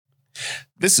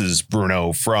This is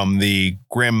Bruno from the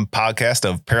Grim podcast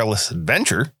of Perilous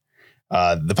Adventure.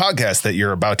 The podcast that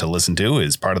you're about to listen to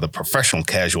is part of the Professional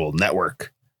Casual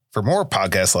Network. For more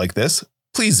podcasts like this,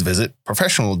 please visit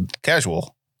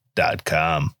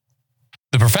professionalcasual.com.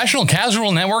 The Professional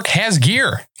Casual Network has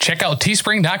gear. Check out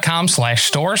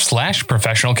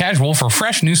teespring.com/store/professionalcasual for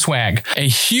fresh new swag. A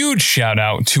huge shout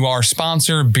out to our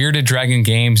sponsor,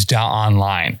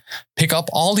 beardeddragongames.online. Pick up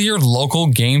all your local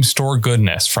game store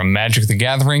goodness from Magic the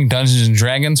Gathering, Dungeons &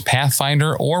 Dragons,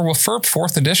 Pathfinder, or WFRP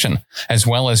 4th edition, as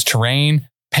well as terrain,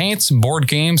 paints, board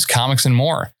games, comics, and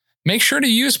more. Make sure to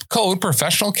use code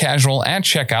Professional Casual at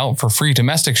checkout for free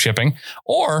domestic shipping,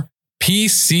 or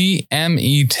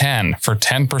PCME10 for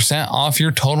 10% off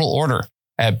your total order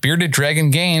at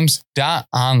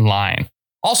beardeddragongames.online.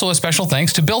 Also, a special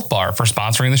thanks to Built Bar for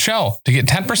sponsoring the show. To get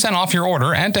 10% off your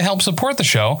order and to help support the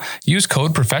show, use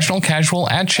code Professional Casual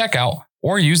at checkout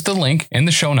or use the link in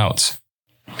the show notes.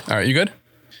 All right, you good?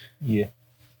 Yeah.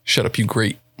 Shut up, you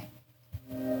great.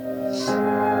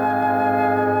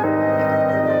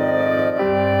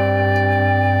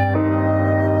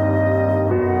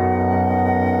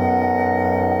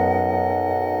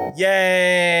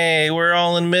 Yay! We're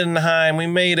all in Middenheim. We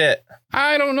made it.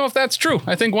 I don't know if that's true.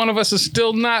 I think one of us is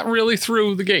still not really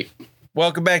through the gate.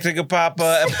 Welcome back to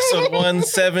Kapapa, episode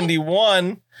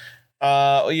 171.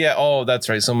 Yeah. Oh, that's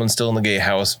right. Someone's still in the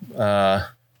gatehouse.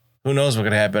 Who knows what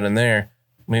could happen in there?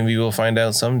 Maybe we'll find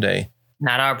out someday.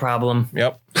 Not our problem.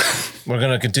 Yep. We're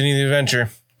gonna continue the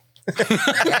adventure.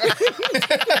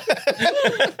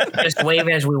 Just wave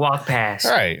as we walk past.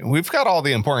 All right. We've got all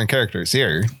the important characters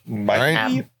here.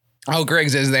 Right? Oh,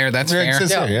 Greg's is there. That's Greg's fair.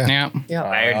 is there, Yeah.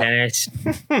 Fire Dennis.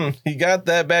 He got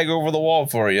that bag over the wall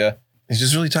for you. He's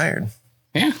just really tired.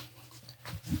 Yeah.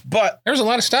 But There's a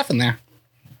lot of stuff in there.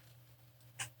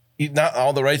 not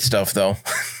all the right stuff, though.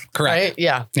 Correct. Right?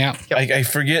 Yeah. Yeah. I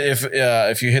forget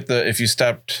if you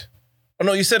stopped. Oh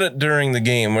no, you said it during the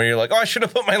game where you're like, oh, I should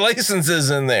have put my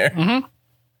licenses in there. Mm-hmm.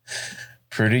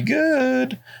 Pretty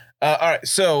good. All right.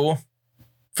 So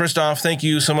first off, thank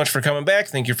you so much for coming back.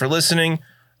 Thank you for listening.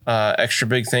 Extra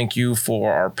big thank you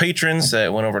for our patrons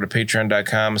that went over to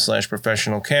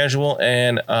patreon.com/professionalcasual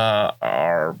and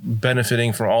are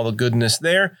benefiting from all the goodness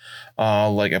there,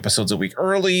 like episodes a week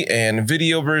early and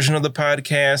video version of the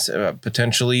podcast,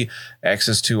 potentially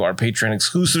access to our Patreon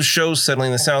exclusive shows,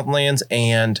 Settling the Southlands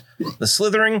and The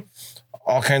Slithering,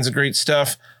 all kinds of great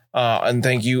stuff. And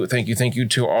thank you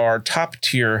to our top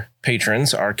tier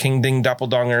patrons, our King Ding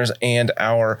Doppeldongers and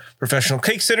our professional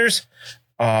cake sitters.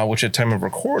 Which at time of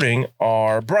recording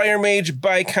are Briar Mage,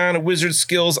 Bicon, Wizard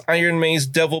Skills, Iron Maze,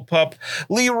 Devil Pup,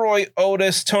 Leroy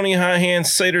Otis, Tony Hahand,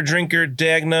 Cider Drinker,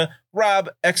 Dagna, Rob,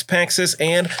 Xpaxis,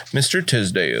 and Mr.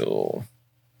 Tisdale.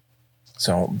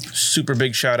 So super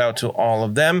big shout out to all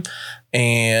of them.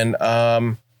 And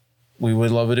we would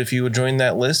love it if you would join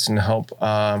that list and help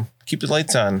keep the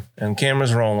lights on and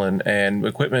cameras rolling and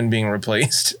equipment being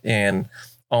replaced and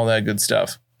all that good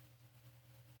stuff.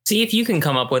 See if you can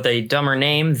come up with a dumber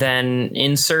name than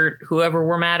insert whoever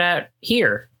we're mad at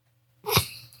here.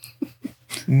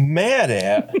 Mad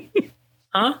at?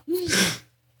 Huh?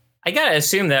 I gotta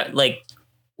assume that, like,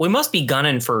 we must be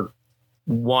gunning for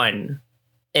one,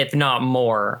 if not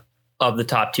more, of the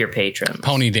top tier patrons.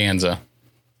 Pony Danza.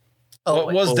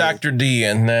 What was Dr. D?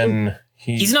 And then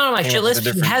he's not on my shit list.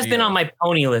 He has been on my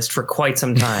pony list for quite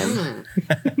some time.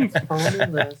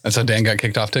 That's how Dan got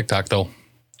kicked off TikTok, though.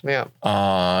 Yeah.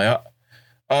 Yeah.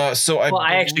 So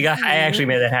I actually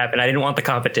made that happen. I didn't want the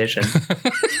competition.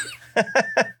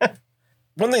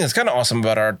 One thing that's kind of awesome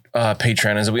about our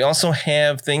Patreon is that we also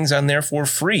have things on there for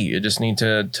free. You just need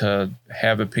to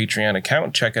have a Patreon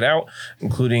account, check it out,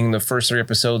 including the first 3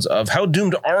 episodes of How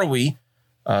Doomed Are We?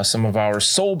 Some of our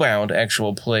Soulbound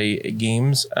actual play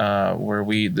games, where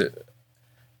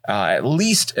at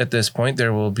least at this point,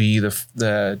 there will be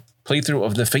the playthrough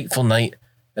of the Fateful Night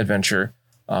adventure.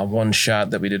 One shot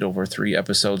that we did over 3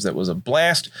 episodes that was a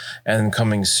blast, and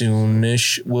coming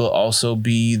soonish will also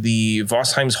be the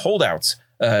Vossheim's Holdouts.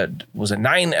 Was a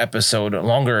 9 episode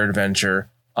longer adventure.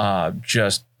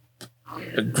 Just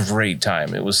a great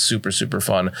time. It was super, super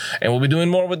fun, and we'll be doing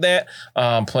more with that,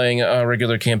 playing a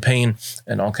regular campaign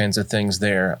and all kinds of things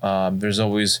there. There's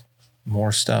always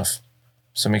more stuff,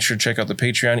 so make sure to check out the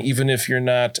Patreon. Even if you're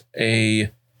not a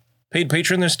paid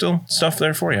patron, there's still stuff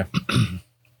there for you.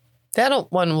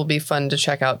 That one will be fun to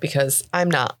check out because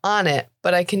I'm not on it,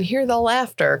 but I can hear the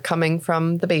laughter coming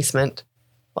from the basement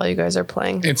while you guys are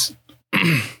playing. It's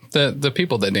the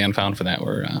people that Dan found for that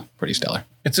were pretty stellar.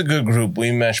 It's a good group.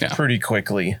 We meshed pretty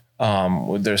quickly.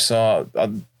 There's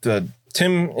the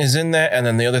Tim is in that, and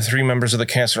then the other 3 members of the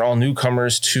cast are all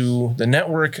newcomers to the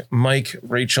network. Mike,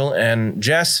 Rachel, and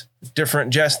Jess.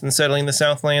 Different Jess than Settling the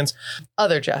Southlands.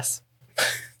 Other Jess.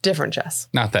 Different Jess.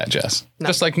 Not that, Jess. No.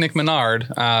 Just like Nick Menard,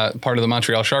 part of the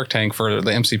Montreal Shark Tank for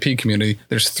the MCP community.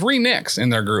 There's 3 Nicks in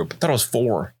their group. I thought it was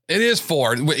 4. It is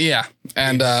 4. Yeah.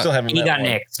 And Still haven't He met got one.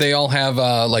 Nick. they all have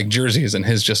like jerseys, and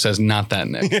his just says not that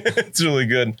Nick. It's really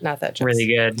good. Not that Jess. Really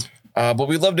good. But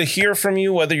we'd love to hear from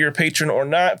you, whether you're a patron or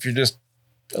not. If you're just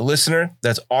a listener,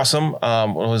 that's awesome. We'd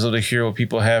always love to hear what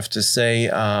people have to say.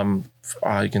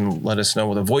 You can let us know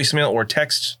with a voicemail or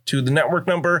text to the network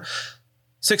number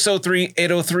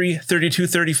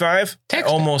 603-803-3235. I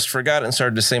almost forgot and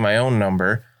started to say my own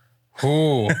number.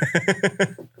 Ooh.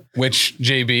 Which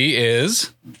JB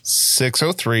is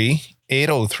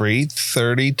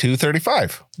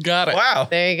 603-803-3235. got it. Wow.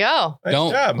 There you go.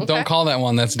 Nice job. Don't call that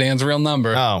one. That's Dan's real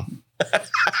number. Oh,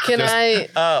 Can I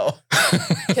Oh,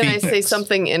 say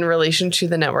something in relation to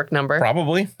the network number?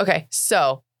 probably. Okay,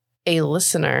 so a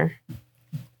listener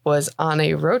was on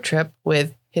a road trip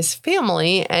with his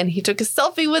family and he took a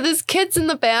selfie with his kids in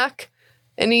the back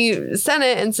and he sent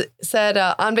it and said,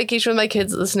 on vacation with my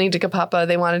kids listening to Kapapa,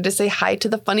 they wanted to say hi to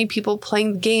the funny people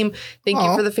playing the game. Thank you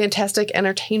Aw. for the fantastic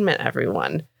entertainment,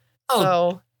 everyone. Oh.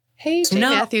 So, hey, Jay No.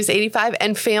 Matthews, 85,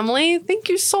 and family, thank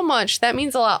you so much. That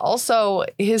means a lot. Also,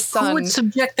 his Who son. would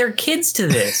subject their kids to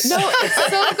this? No, it's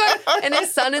so good. And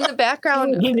his son in the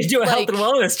background. We need to do a health like, and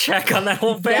wellness check on that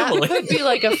whole that family. could be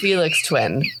like a Felix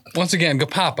twin. Once again,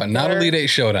 Gapapa, not Elite 8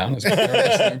 Showdown. Is what they're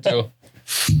listening to.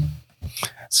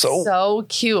 So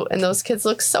cute. And those kids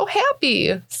look so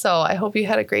happy. So I hope you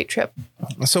had a great trip.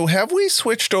 So have we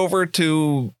switched over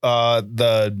to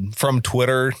from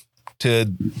Twitter to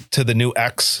the new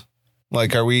X?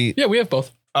 Like, are we? Yeah, we have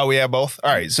both. Oh, we have both.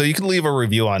 All right. So you can leave a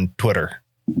review on Twitter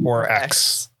or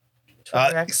X.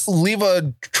 Twitter X. Leave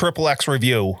a XXX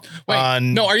review Wait,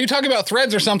 on no, are you talking about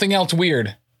Threads or something else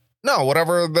weird? no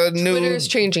whatever the new Twitter's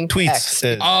changing to tweets X.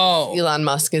 is. Oh, Elon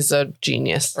Musk is a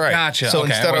genius. Right. Gotcha. So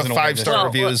Okay, I instead of wasn't aware of 5-star this.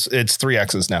 reviews, it's 3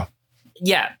 X's now.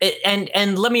 Yeah,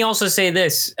 and let me also say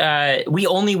this: we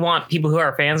only want people who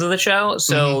are fans of the show,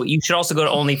 so you should also go to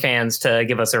OnlyFans to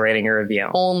give us a rating or review.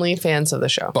 Only fans of the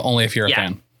show. but only if you're a Yeah.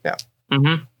 fan.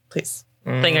 Mm-hmm. Please.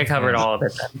 I think I covered all of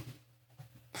it. Then.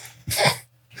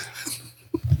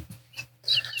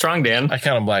 Strong, Dan. I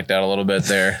kind of blacked out a little bit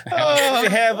there. If you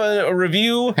have a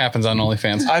review, Happens on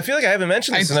OnlyFans. I feel like I haven't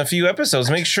mentioned this in a few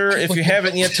episodes. Make sure if you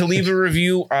haven't yet to leave a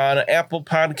review on Apple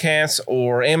Podcasts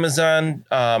or Amazon.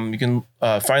 You can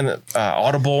find the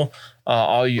Audible.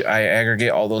 I aggregate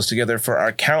all those together for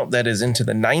our count that is into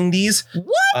the 90s.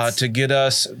 What? To get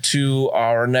us to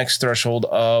our next threshold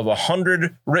of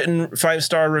 100 written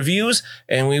 5-star reviews,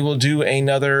 and we will do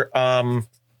another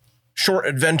short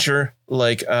adventure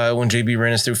like when JB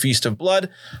ran us through Feast of Blood.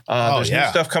 There's new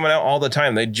stuff coming out all the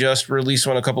time. They just released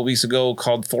one a couple weeks ago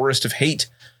called Forest of Hate.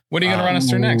 What are you going to run us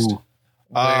through next?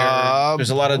 There's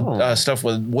a lot of stuff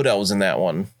with wood elves in that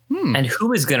one. And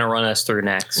who is going to run us through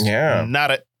next? Yeah.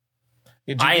 Not it.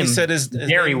 I am said his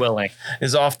very name willing.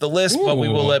 is off the list, but we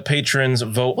will let patrons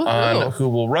vote on who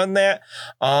will run that.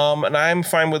 And I'm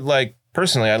fine with, like,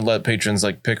 personally, I'd let patrons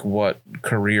like pick what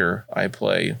career I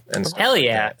play and stuff Hell like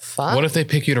yeah. that. Fun. What if they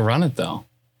pick you to run it, though?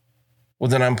 Well,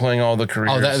 then I'm playing all the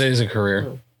careers. Oh, that is a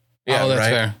career. Yeah, oh, that's right?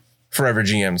 fair. Forever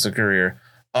GM's a career.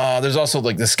 There's also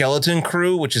like the Skeleton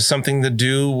Crew, which is something to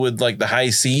do with like the high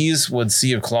seas with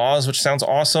Sea of Claws, which sounds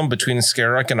awesome. Between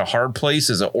Scarrock and a Hard Place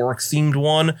is an orc themed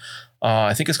one.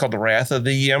 I think it's called the Wrath of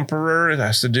the Emperor. It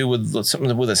has to do with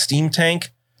something with a steam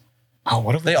tank. Oh,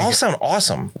 what if They all sound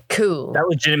awesome. Cool.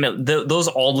 That those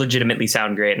all legitimately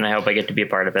sound great, and I hope I get to be a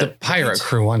part of The it. Pirate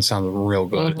Crew one sounds real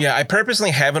good. Yeah, I purposely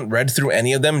haven't read through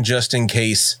any of them just in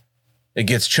case it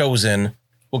gets chosen.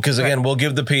 Well, because again, we'll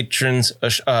give the patrons,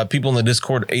 people in the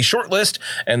Discord, a short list,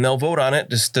 and they'll vote on it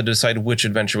just to decide which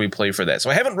adventure we play for that.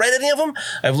 So I haven't read any of them.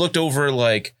 I've looked over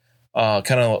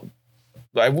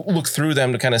I look through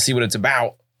them to kind of see what it's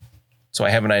about. So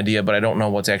I have an idea, but I don't know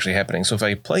what's actually happening. So if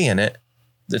I play in it,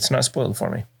 it's not spoiled for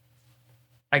me.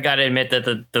 I gotta admit that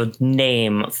the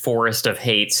name Forest of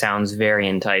Hate sounds very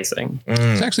enticing.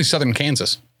 It's actually southern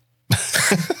Kansas.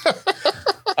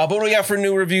 What do we got for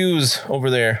new reviews over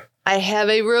there? I have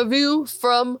a review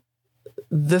from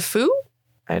The Foo.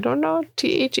 I don't know.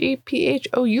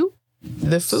 ThePhou.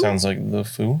 The Foo. Sounds like the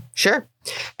foo. Sure.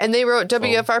 And they wrote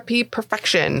WFRP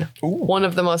Perfection, one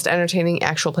of the most entertaining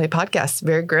actual play podcasts.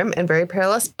 Very grim and very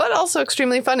perilous, but also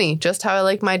extremely funny. Just how I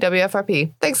like my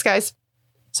WFRP. Thanks, guys.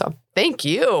 So thank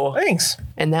you. Thanks.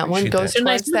 And that one Appreciate goes that.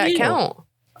 towards It's a nice that review. count.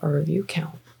 A review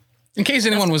count. In case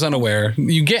anyone was unaware,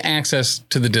 you get access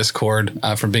to the Discord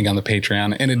from being on the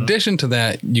Patreon. In addition to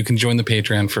that, you can join the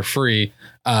Patreon for free,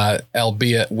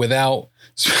 albeit without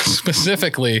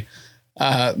specifically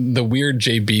the weird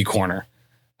JB corner,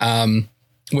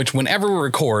 which whenever we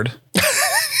record,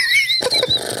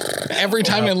 every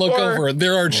time I look over,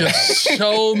 there are just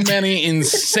so many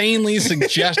insanely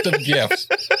suggestive gifts.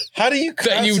 How do you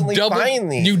constantly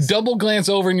find these? You double glance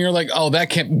over and you're like, oh, that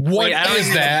can't. What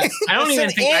is that? I don't even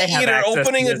think I have access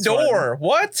opening to a this door.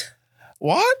 one.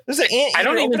 What? There's an anteater. I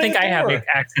don't even think I have door.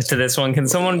 access to this one. Can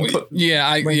someone put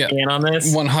in on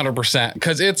this? 100%.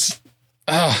 Because it's.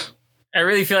 I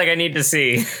really feel like I need to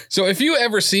see. So if you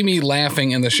ever see me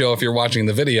laughing in the show, if you're watching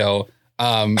the video,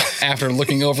 after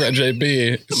looking over at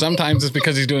JB, sometimes it's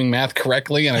because he's doing math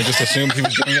correctly and I just assumed he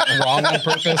was doing it wrong on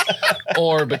purpose,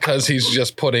 or because he's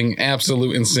just putting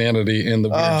absolute insanity in the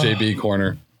weird JB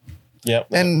corner. Yep.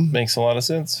 And makes a lot of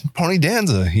sense. Pony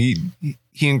Danza, he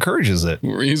encourages it.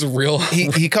 He's a real.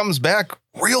 He comes back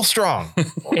real strong.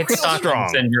 It's Stockholm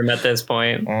syndrome at this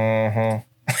point.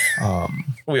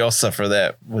 We all suffer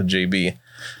that with JB.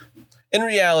 In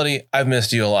reality, I've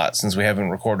missed you a lot since we haven't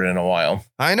recorded in a while.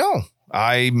 I know.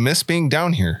 I miss being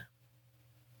down here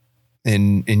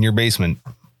in your basement.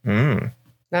 Not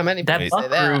many people say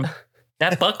that.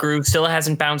 That butt groove still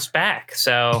hasn't bounced back,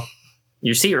 so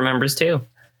your seat remembers too.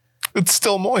 It's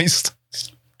still moist.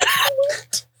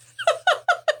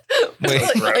 Wait.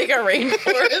 Like a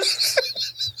rainforest.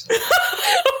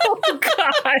 Oh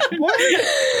God!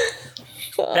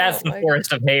 That's the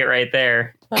forest of hate right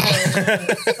there.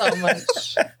 So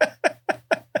much.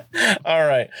 All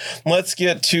right, let's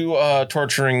get to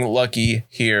torturing Lucky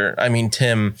here. I mean,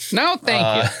 Tim. No,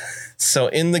 thank you. So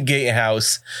in the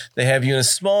gatehouse, they have you in a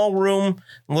small room,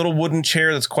 a little wooden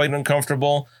chair that's quite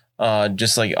uncomfortable,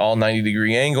 just like all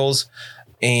 90-degree angles,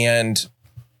 and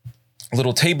a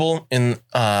little table in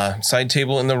side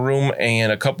table in the room,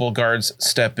 and a couple of guards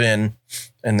step in,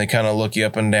 and they kind of look you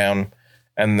up and down,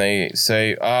 and they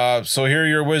say, so here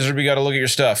you're a wizard, we got to look at your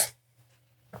stuff.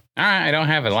 All right, I don't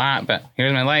have a lot, but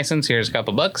here's my license. Here's a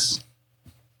couple books.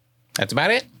 That's about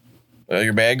it.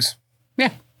 Your bags?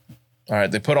 Yeah. All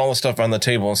right, they put all the stuff on the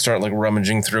table and start like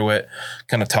rummaging through it,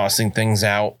 kind of tossing things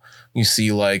out. You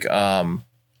see like you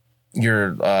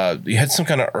had some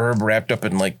kind of herb wrapped up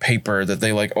in like paper that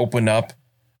they like open up,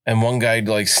 and one guy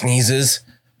like sneezes,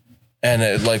 and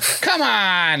it like come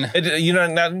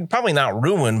on, probably not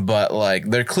ruined, but like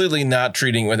they're clearly not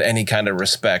treating it with any kind of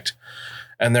respect,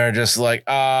 and they're just like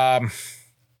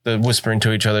they're whispering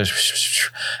to each other.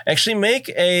 Actually, make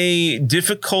a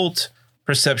difficult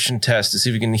perception test to see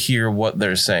if you can hear what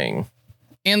they're saying.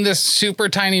 In this super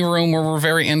tiny room where we're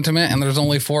very intimate and there's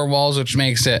only 4 walls, which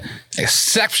makes it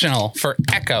exceptional for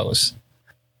echoes.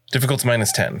 Difficulty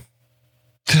 -10.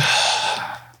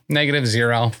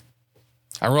 -0.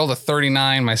 I rolled a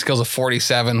 39. My skill's a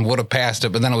 47. Would have passed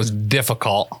it, but then it was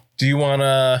difficult. Do you want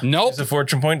to use a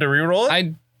fortune point to reroll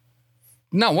it?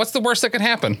 No. What's the worst that could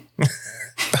happen?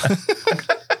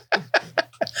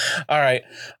 All right.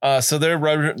 So they're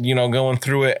going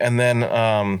through it, and then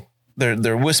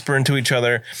they're whispering to each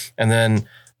other, and then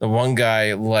the one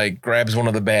guy like grabs one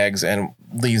of the bags and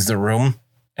leaves the room,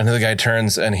 and the other guy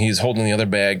turns and he's holding the other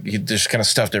bag. He just kind of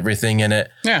stuffed everything in it.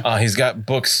 Yeah. He's got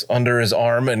books under his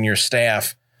arm and your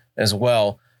staff as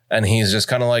well, and he's just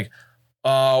kind of like,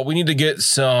 we need to get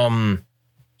some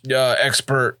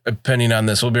expert opinion on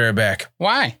this. We'll be right back.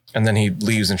 Why? And then he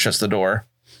leaves and shuts the door.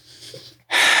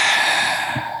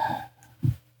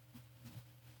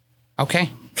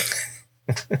 Okay.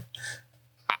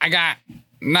 I got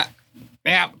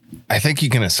I think you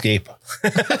can escape.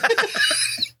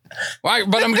 Why?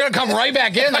 But I'm gonna come right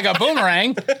back in like a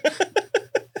boomerang.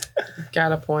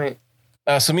 Got a point.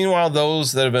 So meanwhile,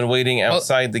 those that have been waiting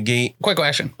outside the gate, quick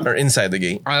question, or inside the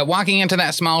gate, walking into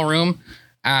that small room,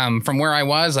 from where I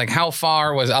was, like how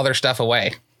far was other stuff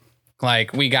away?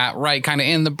 Like we got right kind of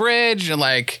in the bridge,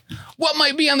 like what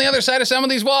might be on the other side of some of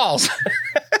these walls?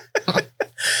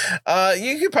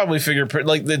 You could probably figure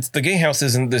like the gatehouse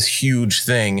isn't this huge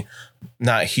thing.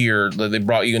 Not here. They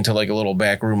brought you into like a little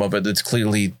back room of it that's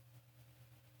clearly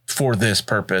for this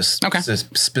purpose. Okay.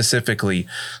 Specifically.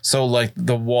 So like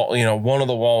the wall, one of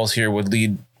the walls here would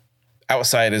lead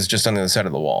outside is just on the other side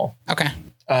of the wall. Okay.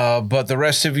 But the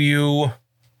rest of you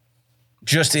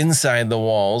just inside the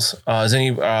walls.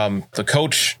 The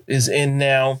coach is in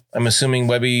now. I'm assuming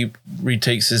Webby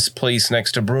retakes his place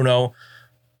next to Bruno.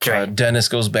 Dennis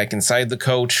goes back inside the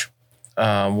coach.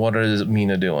 What is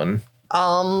Mina doing?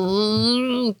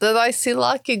 Did I see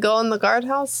Lucky go in the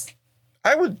guardhouse?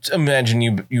 I would imagine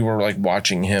you were like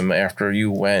watching him after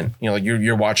you went. You know, like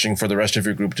you're watching for the rest of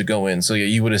your group to go in. So yeah,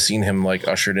 you would have seen him like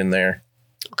ushered in there.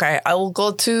 Okay, I will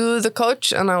go to the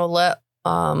coach and I will let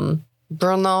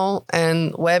Bruno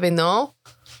and Webby know.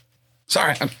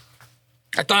 Sorry,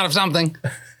 I thought of something.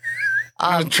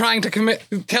 I'm trying to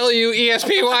tell you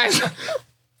ESP wise.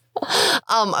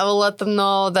 I will let them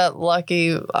know that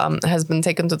Lucky has been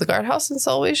taken to the guardhouse, and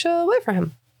so we should wait for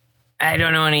him. I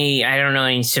don't know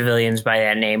any civilians by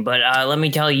that name, but let me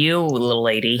tell you, little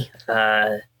lady,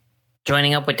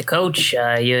 joining up with the coach,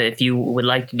 if you would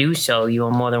like to do so, you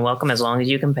are more than welcome as long as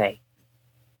you can pay.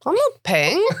 I'm not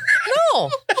paying. No.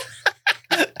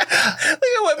 Look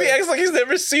at Webby acts like he's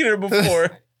never seen her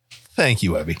before. Thank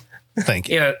you, Webby. Thank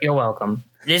you. You're welcome.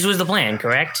 This was the plan,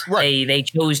 correct? Right. They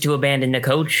chose to abandon the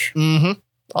coach. Mm-hmm.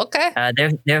 Okay.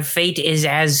 Their fate is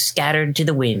as scattered to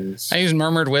the winds. I used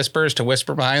murmured whispers to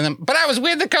whisper behind them, but I was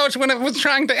with the coach when it was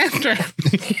trying to enter.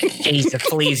 Jeez, the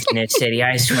fleas in this city,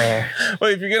 I swear. Well,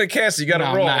 if you're gonna cast, you gotta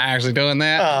No, roll. I'm not actually doing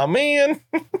that. Oh man,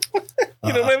 you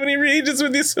don't have any reagents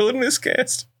with you, so in this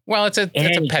cast. Well, it's a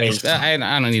any petty. case. I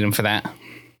don't need them for that.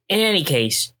 In any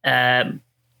case,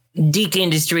 Deke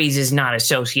Industries is not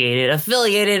associated,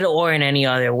 affiliated, or in any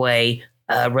other way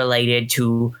related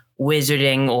to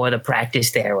wizarding or the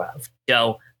practice thereof.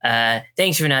 So,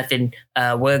 thanks for nothing.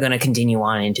 We're going to continue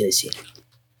on into the city.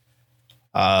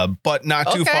 But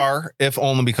not too far, if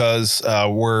only because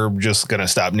we're just going to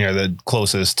stop near the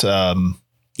closest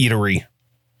eatery.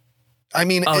 I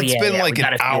mean, it's been like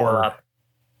an hour,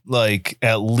 like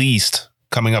at least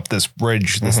coming up this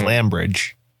bridge, this land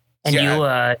bridge. And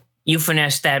you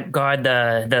finessed that guard,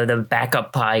 the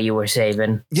backup pie you were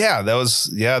saving. Yeah, that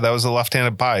was a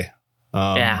left-handed pie.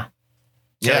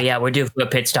 So we're due for a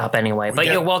pit stop anyway. But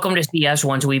you're welcome to see us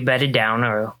once we bedded down,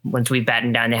 or once we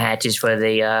batten down the hatches for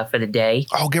the day.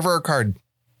 I'll give her a card.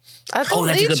 I don't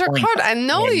need your card. I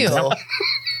know you.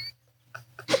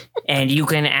 And you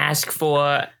can ask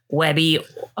for Webby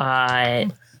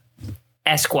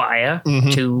Esquire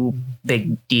to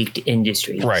Big Deke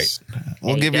Industries. Right.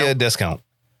 We'll give you a discount.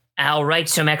 I'll write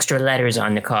some extra letters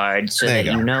on the card so that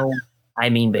you know I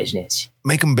mean business.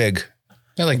 Make them big.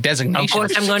 They're like designations. Of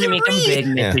course, I'm going to make them big,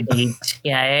 Mr. Deke.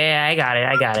 Yeah, I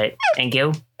got it. Thank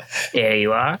you. There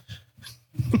you are.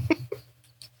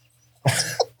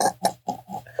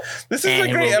 This is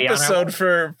a great episode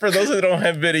for those that don't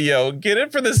have video. Get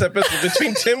it for this episode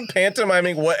between Tim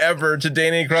pantomiming whatever to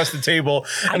Danny across the table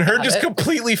and her just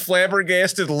completely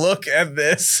flabbergasted look at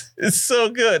this. It's so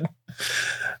good.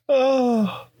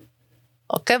 Oh.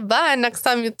 Okay, bye. Next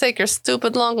time you take your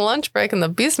stupid long lunch break and the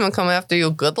beastmen come after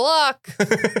you, good luck.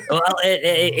 Well,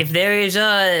 if there is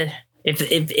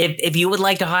if you would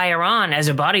like to hire on as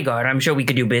a bodyguard, I'm sure we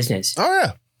could do business. Oh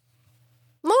yeah.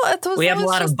 No, we have a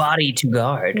lot of body to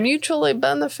guard. Mutually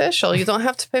beneficial. You don't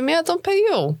have to pay me. I don't pay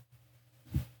you.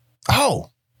 Oh,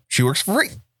 she works for free.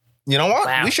 You know what?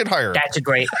 Wow. We should hire her. That's a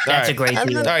great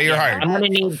deal. All right, you're hired. I'm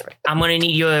gonna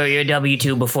need your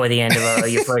W-2 before the end of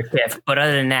your first shift. But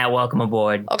other than that, welcome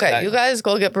aboard. Okay, you guys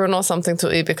go get Bruno something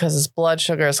to eat because his blood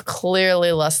sugar is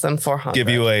clearly less than 400. Give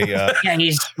you a yeah,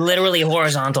 he's literally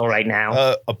horizontal right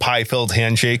now. A pie-filled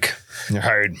handshake. You're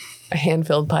hired. A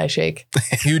hand-filled pie shake.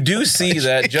 You do see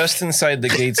that just inside the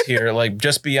gates here, like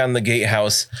just beyond the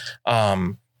gatehouse,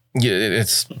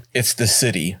 it's the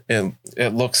city.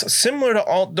 It looks similar to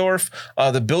Altdorf.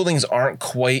 The buildings aren't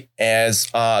quite as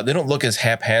they don't look as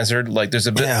haphazard. Like there's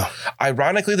a bit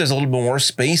ironically, there's a little bit more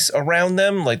space around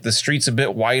them. Like the street's a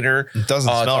bit wider. It doesn't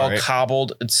smell it's all right.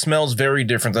 cobbled. It smells very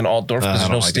different than Altdorf because there's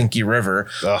no stinky river.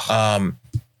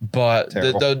 But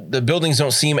the buildings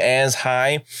don't seem as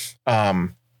high.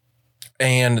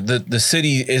 And the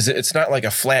city it's not like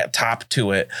a flat top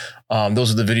to it.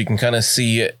 Those are the video you can kind of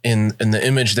see in the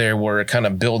image there where it kind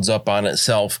of builds up on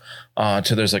itself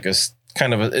to there's like a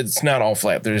kind of it's not all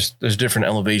flat. There's different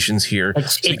elevations here.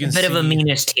 It's a bit of a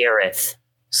Minas Tirith.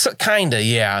 So, kind of,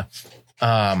 yeah.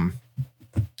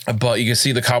 But you can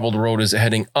see the cobbled road is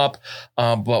heading up.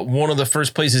 But one of the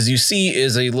first places you see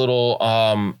is a little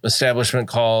establishment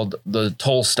called the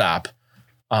Toll Stop.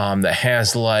 That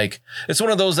has it's one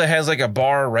of those that has like a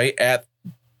bar right at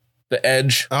the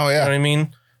edge. Oh yeah. You know what I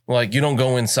mean? Like you don't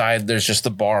go inside. There's just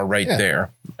the bar right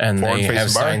there. And they have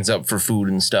signs up for food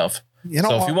and stuff. You know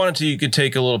so if you wanted to, you could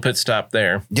take a little pit stop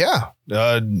there. Yeah.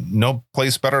 No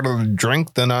place better to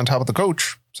drink than on top of the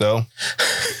coach. So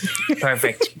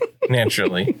perfect.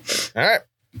 Naturally. All right.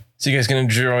 So you guys can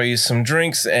enjoy some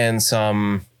drinks and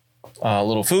some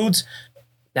little foods.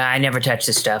 Nah, I never touch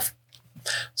this stuff.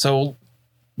 So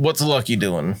what's Lucky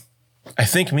doing? I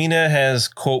think Mina has,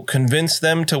 quote, convinced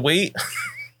them to wait.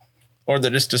 or they're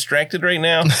just distracted right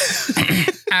now.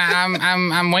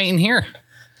 I'm waiting here.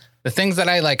 The things that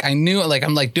I knew, like,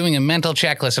 I'm like doing a mental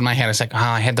checklist in my head. It's like, oh,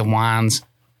 I had the wands.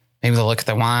 Maybe they'll look at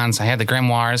the wands. I had the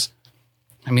grimoires.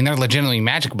 I mean, they're legitimately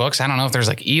magic books. I don't know if there's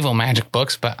like evil magic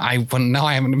books, but I wouldn't know.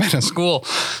 I haven't been to school.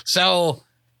 So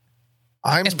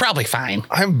it's probably fine.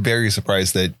 I'm very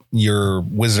surprised that your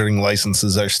wizarding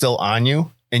licenses are still on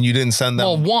you and you didn't send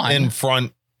them in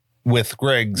front with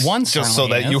Greg's just so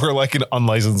that you were like an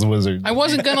unlicensed wizard. I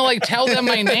wasn't going to like tell them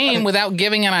my name without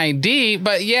giving an ID,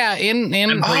 but yeah,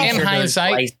 in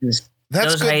hindsight,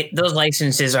 those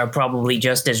licenses are probably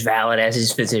just as valid as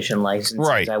his physician license.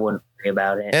 Right. I wouldn't worry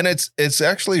about it. And it's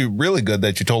actually really good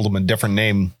that you told him a different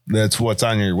name. That's what's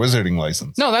on your wizarding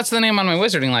license. No, that's the name on my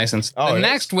wizarding license. Oh, the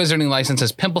next wizarding license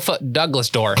is Pimplefoot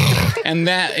Douglas Door, and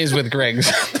that is with Griggs.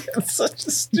 That's such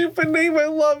a stupid name. I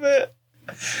love it.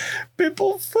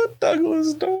 Pimplefoot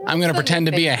Douglas Door. I'm going to pretend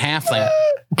to be a halfling.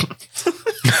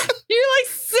 You're like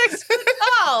 6 feet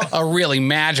tall. A really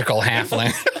magical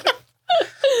halfling.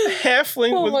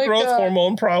 Halfling with growth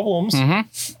hormone problems. Mm-hmm.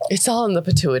 It's all in the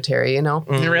pituitary, you know?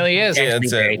 It really is. Yeah,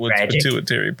 it's with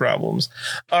pituitary problems.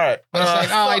 All right. But it's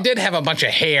like, I did have a bunch of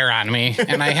hair on me,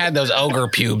 and I had those ogre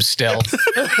pubes still.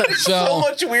 So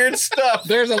much weird stuff.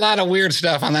 There's a lot of weird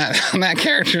stuff on that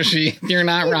character sheet. You're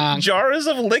not wrong. Jars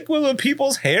of liquid with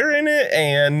people's hair in it,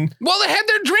 and they had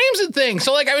their dreams and things.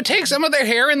 So like, I would take some of their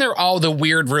hair, and they're all the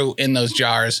weird root in those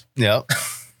jars. Yep.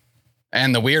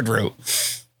 And the weird root.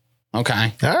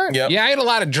 Okay. All right. Yep. Yeah, I had a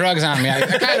lot of drugs on me. I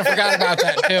kind of forgot about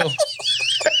that too.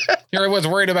 Here I was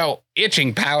worried about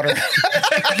itching powder.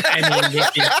 I mean, this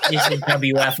is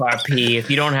WFRP. If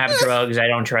you don't have drugs, I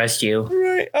don't trust you.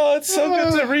 Right. Oh, it's so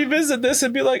good to revisit this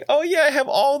and be like, oh yeah, I have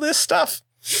all this stuff.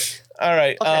 All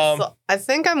right. Okay, so I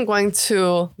think I'm going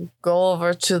to go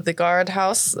over to the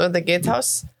guardhouse or the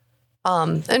gatehouse,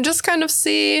 and just kind of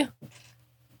see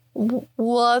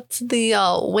what the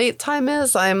wait time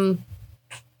is. I'm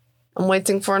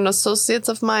waiting for an associate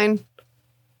of mine.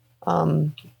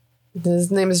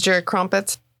 His name is Jerry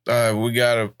Crumpet. We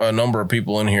got a number of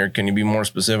people in here. Can you be more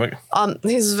specific?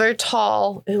 He's very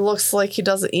tall. He looks like he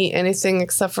doesn't eat anything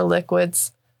except for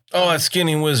liquids. Oh, that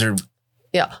skinny wizard.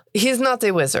 Yeah, he's not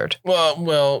a wizard.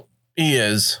 Well, he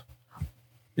is.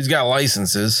 He's got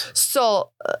licenses. So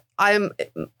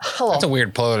hello. That's a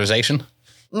weird polarization.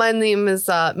 My name is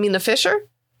Mina Fisher.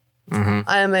 Mm-hmm.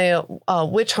 I am a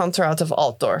witch hunter out of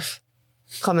Altdorf,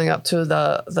 coming up to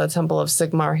the Temple of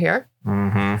Sigmar here.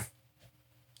 Mm-hmm.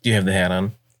 Do you have the hat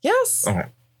on? Yes.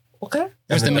 Okay.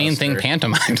 What's the main thing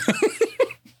pantomimed?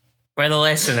 For the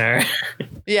listener.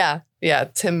 Yeah.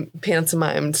 Tim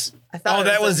pantomimed. I thought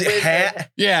that was a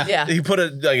hat? Yeah. He put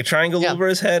a triangle over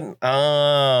his head?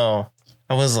 Oh.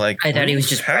 I was like, I thought he was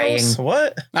just praying.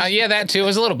 What? Yeah, that too. It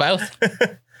was a little both.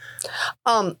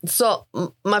 So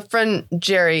my friend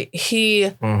Jerry,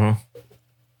 he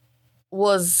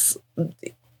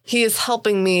is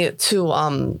helping me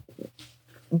to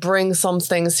bring some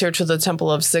things here to the Temple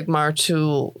of Sigmar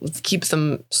to keep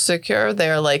them secure.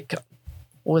 They're like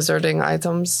wizarding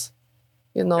items,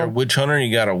 you know. You're a witch hunter,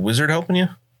 you got a wizard helping you?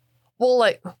 Well,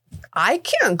 like, I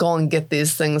can't go and get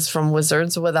these things from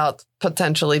wizards without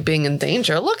potentially being in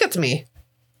danger. Look at me.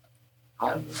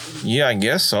 Yeah, I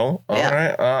guess so. All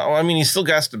right. Well, I mean, he still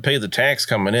got to pay the tax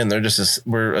coming in.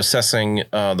 We're assessing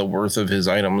the worth of his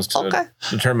items to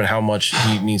determine how much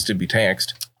he needs to be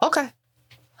taxed. Okay.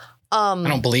 I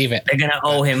don't believe it. They're gonna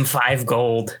owe him 5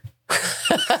 gold.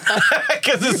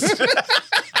 Because it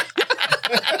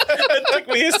took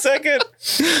me a second.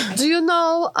 Do you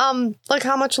know, like,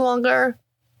 how much longer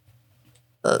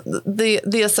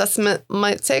the assessment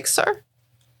might take, sir?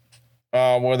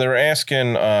 Well, they're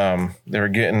asking, they were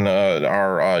getting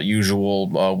our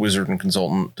usual wizard and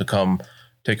consultant to come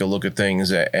take a look at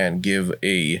things and give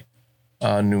a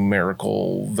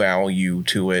numerical value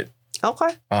to it.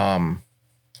 Okay.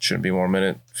 Shouldn't be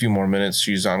a few more minutes.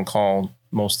 She's on call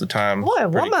most of the time. Boy,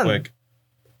 pretty woman. quick.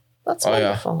 That's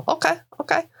wonderful. Yeah.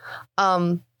 Okay.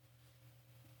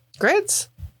 Great.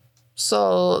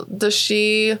 So does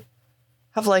she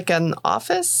have like an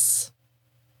office?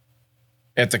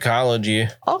 At the college,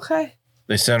 yeah. Okay.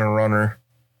 They sent a runner.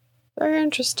 Very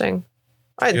interesting.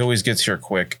 All right. He always gets here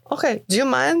quick. Okay. Do you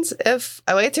mind if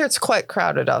I wait here? It's quite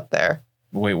crowded out there.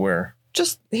 Wait, where?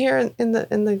 Just here in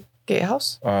the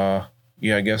gatehouse. Yeah,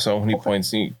 I guess so. He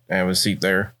points. I have a seat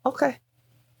there. Okay.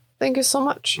 Thank you so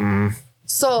much. Mm.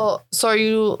 So are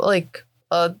you like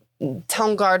a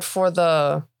town guard for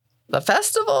the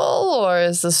festival, or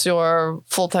is this your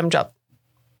full-time job?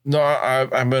 No,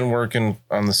 I've been working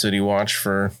on the city watch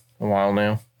for a while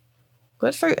now.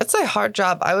 Good for you. It's a hard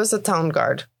job. I was a town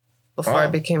guard before I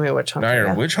Oh. became a witch hunter. Now you're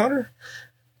yeah. a witch hunter?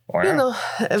 Wow. You know,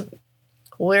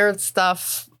 weird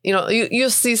stuff. You know, you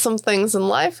see some things in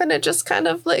life and it just kind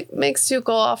of like makes you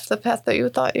go off the path that you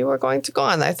thought you were going to go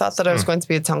on. I thought that I was going to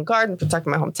be a town guard and protect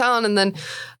my hometown. And then,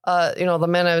 you know, the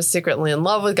man I was secretly in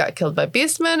love with got killed by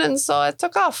beastmen. And so I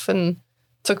took off and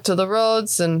took to the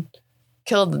roads and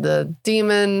killed the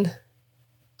demon,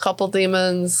 couple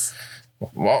demons.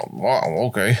 Wow,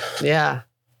 okay. Yeah.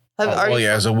 Well,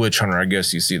 yeah, as a witch hunter, I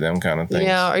guess you see them kind of things.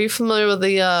 Yeah. Are you familiar with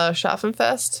the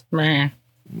Schaffenfest? Meh.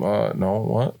 No,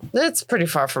 what? It's pretty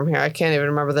far from here. I can't even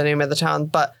remember the name of the town,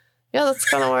 but yeah, that's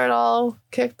kind of where it all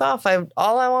kicked off.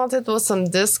 All I wanted was some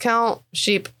discount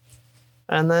sheep,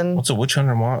 and then What's a witch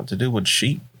hunter want to do with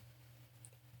sheep?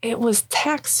 it was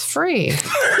tax free.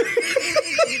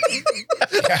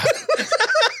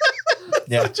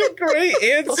 Yeah. Such a great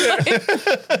answer.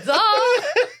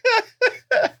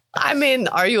 I mean,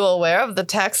 are you aware of the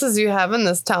taxes you have in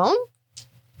this town?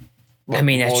 I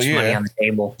mean, that's Well, just money yeah. on the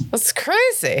table. That's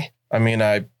crazy. I mean,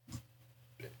 I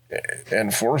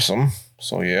enforce them.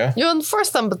 So, yeah. You enforce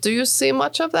them, but do you see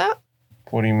much of that?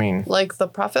 What do you mean? Like the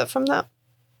profit from that?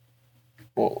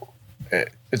 Well,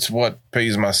 it's what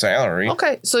pays my salary,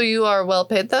 Okay, so you are well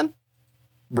paid then?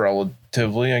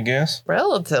 relatively, I guess.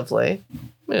 Relatively. I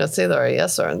mean, it's either a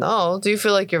yes or a no. Do you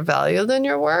feel like you're valued in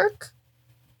your work?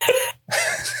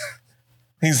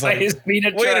 He's like, wait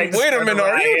a minute,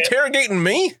 are you interrogating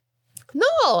me? No,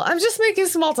 I'm just making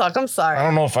small talk. I'm sorry. I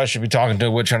don't know if I should be talking to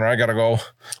a witch hunter. I gotta go.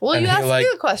 Well, And you he, asked like,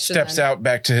 me a question. Steps out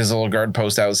back to his little guard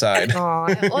post outside. Oh,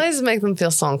 I always make them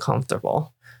feel so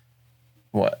uncomfortable.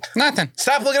 What? Nothing.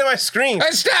 Stop looking at my screen.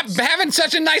 Stop having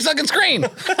such a nice looking screen.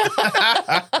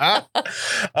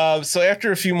 So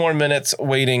after a few more minutes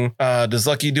waiting, does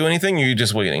Lucky do anything? Or are you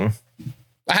just waiting?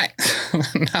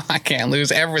 No, I can't lose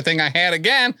everything I had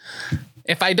again.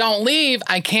 If I don't leave,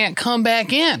 I can't come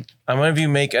back in. I'm gonna have you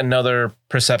make another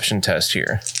perception test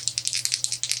here.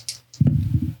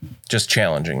 Just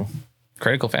challenging.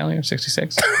 Critical failure,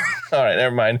 66. All right,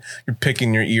 never mind. You're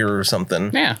picking your ear or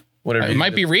something. Yeah. Whatever. It you might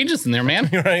do. be Regis in there, man.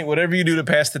 Right. Whatever you do to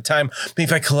pass the time. Maybe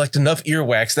if I collect enough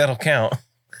earwax, that'll count.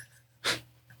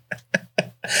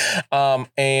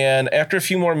 And after a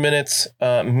few more minutes,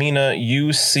 Mina,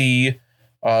 you see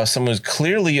someone who's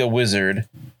clearly a wizard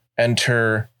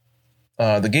enter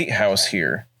the gatehouse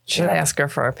here. Should I ask her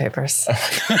for her papers?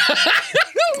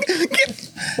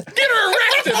 Get her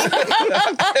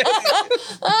arrested.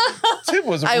 Tip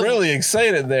was I- really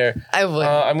excited there. I would.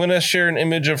 I'm going to share an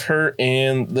image of her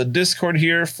in the Discord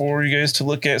here for you guys to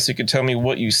look at so you can tell me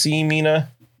what you see, Mina.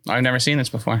 I've never seen this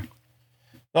before.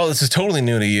 Oh, this is totally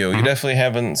new to you. You definitely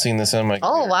haven't seen this on my Oh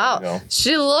computer. There you wow, go.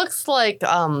 she looks like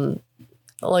a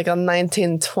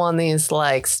 1920s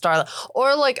like starlight,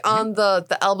 or like on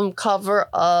the album cover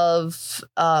of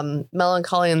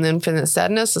Melancholy and the Infinite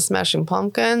Sadness, the Smashing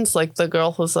Pumpkins, like the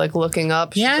girl who's like looking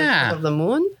up, she's, like, Yeah. out of the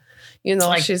moon. You know,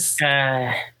 Like, she's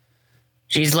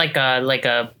she's like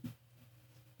a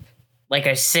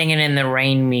singing in the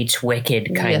rain meets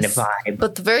Wicked kind Yes. of vibe.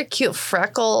 but the very cute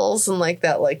freckles and like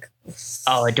that like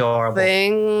Oh, adorable.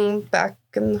 thing back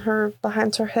in her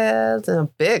behind her head and a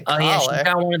big Oh collar. yeah, she's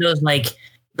got one of those like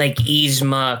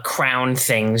Yzma crown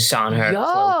things on her. cloak.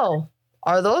 Yo,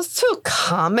 are those two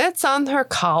comets on her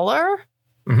collar?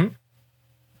 Mhm.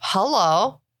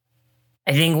 Hello.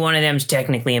 I think one of them's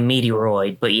technically a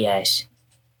meteoroid, but yes.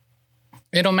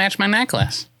 It'll match my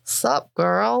necklace. Sup,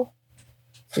 girl?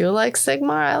 You like Sigmar?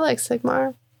 I like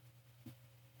Sigmar.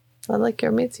 I like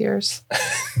your meteors.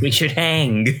 We should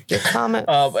hang. Your comet.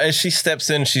 As she steps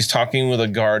in, she's talking with a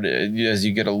guard as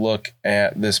you get a look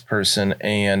at this person,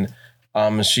 and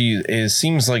she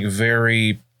seems like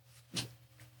very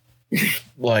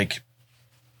like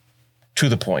to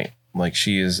the point. Like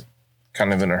she is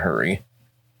kind of in a hurry.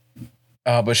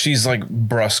 But she's like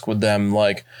brusque with them,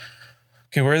 like,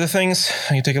 okay, where are the things?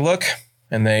 You take a look.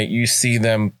 And you see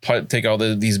them take all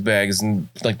these bags and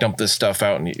like dump this stuff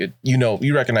out, and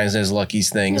you recognize it as Lucky's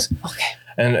things. Okay.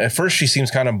 And at first she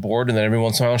seems kind of bored, and then every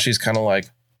once in a while she's kind of like,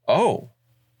 oh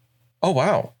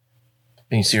wow.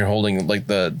 And you see her holding like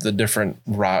the different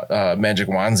magic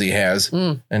wands he has,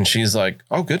 and she's like,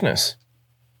 oh goodness.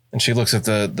 And she looks at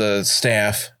the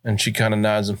staff, and she kind of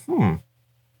nods, and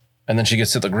then she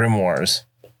gets to the grimoires,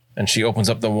 and she opens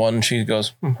up the one, and she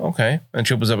goes, okay. And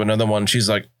she opens up another one, and she's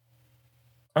like,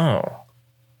 oh.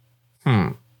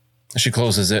 She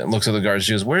closes it and looks at the guards.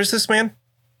 She goes, where's this man?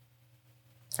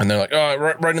 And they're like, oh,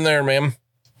 right in there, ma'am.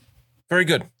 Very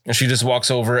good. And she just walks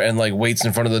over and like waits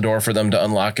in front of the door for them to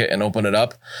unlock it and open it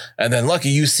up. And then Lucky,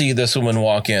 you see this woman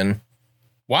walk in,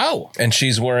 Wow. and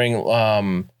she's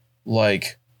wearing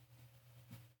like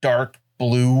dark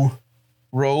blue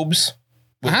robes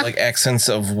with Uh-huh. like accents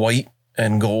of white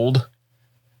and gold.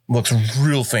 Looks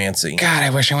real fancy. God, I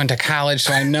wish I went to college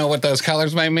so I know what those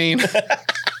colors might mean.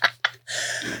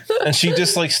 And she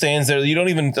just like stands there. You don't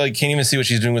even like can't even see what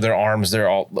she's doing with her arms. They're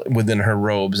all within her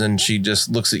robes, and she just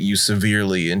looks at you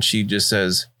severely, and she just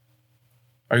says,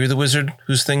 "Are you the wizard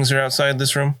whose things are outside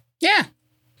this room? Yeah.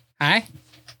 Hi,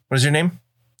 What is your name?"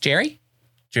 Jerry.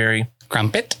 Jerry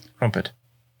Crumpet. Crumpet.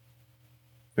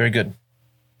 Very good.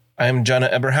 I am Jana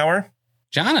Eberhauer.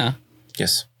 Jana,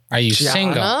 Yes. are you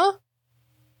single? Jana?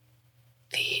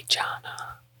 The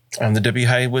Jana. I'm the Deputy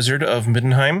High Wizard of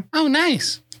Middenheim. Oh,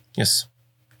 nice. Yes.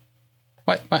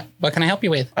 What can I help you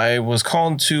with? I was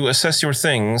called to assess your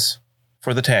things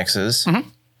for the taxes. Mhm.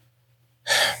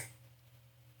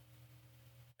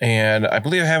 And I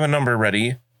believe I have a number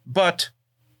ready, but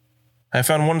I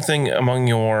found one thing among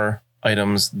your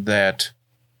items that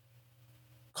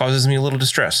causes me a little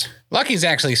distress. Lucky's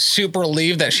actually super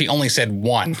relieved that she only said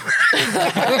one.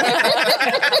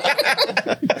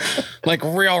 Like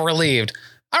real relieved.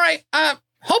 All right.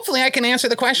 Hopefully I can answer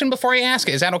the question before I ask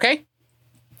it. Is that okay?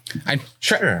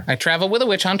 Sure. I travel with a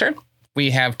witch hunter.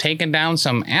 We have taken down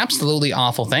some absolutely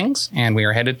awful things, and we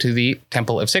are headed to the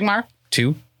Temple of Sigmar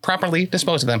to properly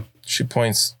dispose of them. She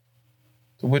points.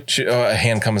 A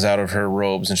hand comes out of her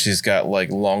robes, and she's got like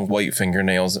long white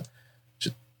fingernails.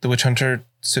 The witch hunter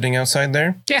sitting outside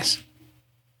there. Yes.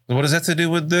 What does that have to do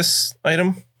with this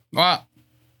item? Well,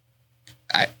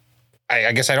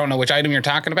 I guess I don't know which item you're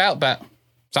talking about, but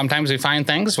sometimes we find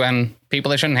things when people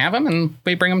that shouldn't have them, and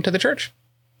we bring them to the church.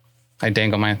 I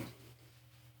dangle my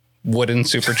wooden,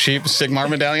 super cheap Sigmar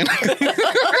medallion.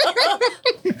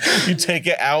 You take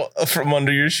it out from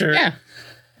under your shirt. Yeah.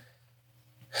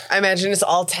 I imagine it's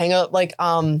all tangled like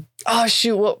oh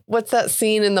shoot, what's that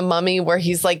scene in The Mummy where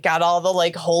he's like got all the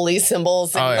like holy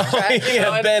symbols and Oh, yeah. crap, you Yeah,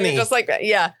 know, and Benny. just like that.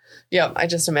 Yeah. I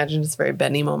just imagine it's a very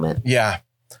Benny moment. Yeah.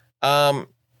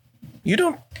 You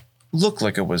don't look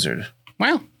like a wizard.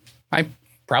 Well, I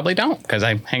probably don't, because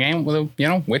I hang out with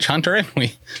a, witch hunter, and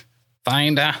we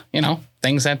find,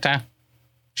 things that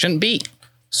shouldn't be.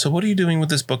 So what are you doing with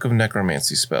this book of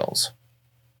necromancy spells?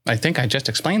 I think I just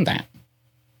explained that.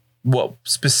 What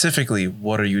specifically,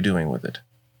 what are you doing with it?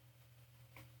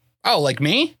 Oh, like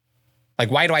me?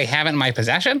 Like, why do I have it in my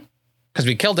possession? Because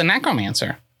we killed a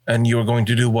necromancer. And you're going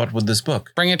to do what with this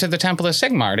book? Bring it to the Temple of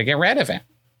Sigmar to get rid of it.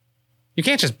 You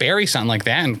can't just bury something like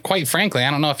that. And quite frankly,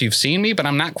 I don't know if you've seen me, but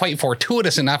I'm not quite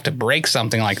fortuitous enough to break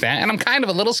something like that. And I'm kind of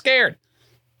a little scared.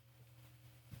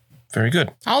 Very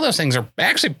good. All those things are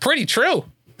actually pretty true.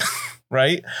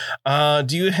 Right?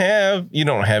 You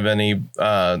don't have any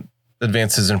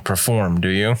advances in perform, do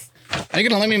you? Are you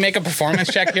going to let me make a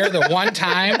performance check here the one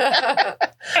time?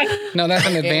 No, that's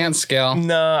an advanced skill.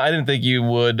 No, I didn't think you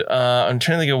would. I'm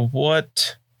trying to think of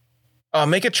what.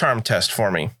 Make a charm test for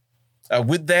me.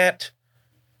 With that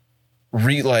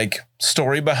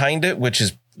story behind it, which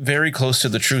is very close to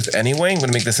the truth anyway, I'm going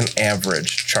to make this an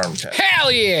average charm test.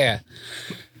 Hell yeah.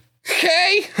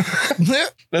 Okay.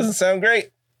 Doesn't sound great.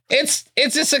 It's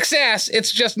a success.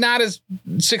 It's just not as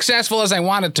successful as I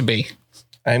want it to be.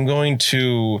 I'm going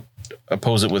to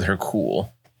oppose it with her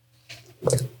cool.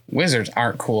 Wizards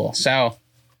aren't cool. So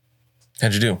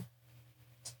How'd you do?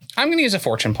 I'm going to use a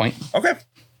fortune point. Okay.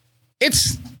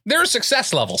 There are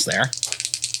success levels there.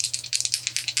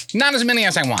 Not as many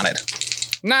as I wanted.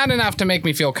 Not enough to make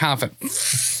me feel confident.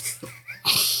 Is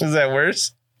that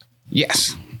worse?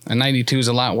 Yes. A 92 is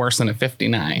a lot worse than a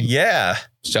 59. Yeah.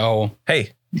 So,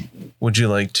 Hey, would you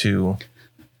like to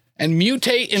and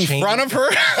mutate in Change- front of her?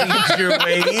 change your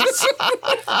ways?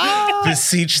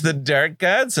 Beseech the dark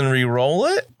gods and re-roll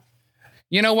it?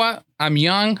 You know what? I'm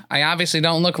young. I obviously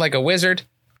don't look like a wizard.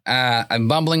 I'm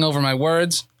bumbling over my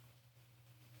words.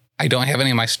 I don't have any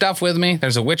of my stuff with me.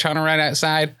 There's a witch hunter right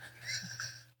outside.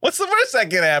 What's the worst that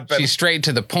can happen? She's straight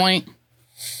to the point.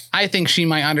 I think she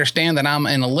might understand that I'm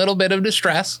in a little bit of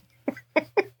distress.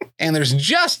 And there's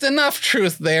just enough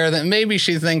truth there that maybe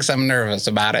she thinks I'm nervous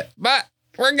about it. But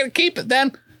we're going to keep it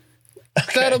then.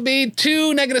 Okay. That'll be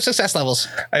 2 negative success levels.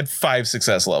 I had 5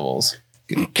 success levels.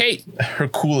 Kate. Her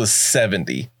cool is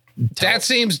 70. That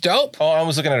seems dope. Oh, I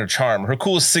was looking at her charm. Her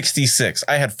cool is 66.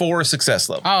 I had 4 success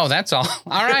levels. Oh, that's all.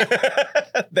 All right.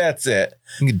 That's it.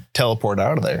 You can teleport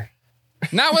out of there.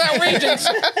 Not without regents.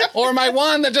 Or my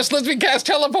wand that just lets me cast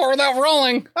teleport without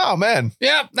rolling. Oh, man.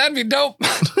 Yep, that'd be dope.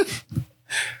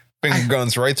 Finger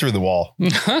guns right through the wall.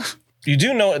 You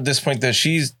do know at this point that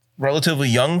she's relatively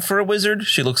young for a wizard.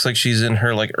 She looks like she's in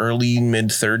her early mid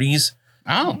 30s.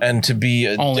 Oh. And to be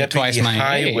a Only deputy twice my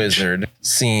high age. wizard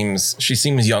seems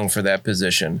young for that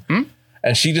position. Hmm?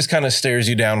 And she just kind of stares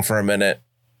you down for a minute.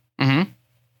 Mm-hmm.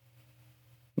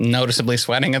 Noticeably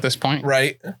sweating at this point.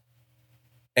 Right.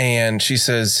 And she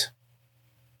says,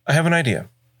 I have an idea.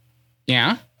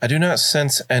 Yeah. I do not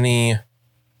sense any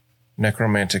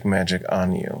necromantic magic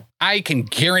on you. I can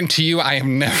guarantee you I have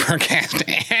never cast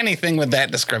anything with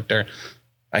that descriptor.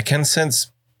 I can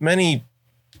sense many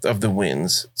of the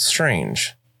winds.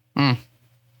 Strange. Hmm.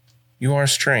 You are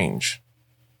strange.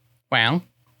 Well,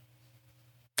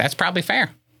 that's probably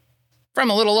fair. From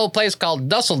a little old place called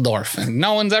Dusseldorf, and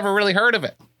no one's ever really heard of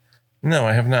it. No,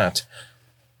 I have not.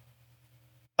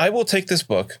 I will take this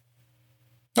book.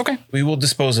 Okay. We will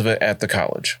dispose of it at the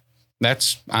college.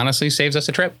 That's honestly saves us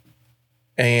a trip.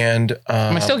 And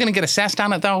Am I still going to get assessed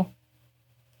on it, though?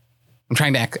 I'm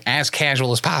trying to act as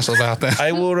casual as possible about this.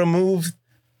 I will remove.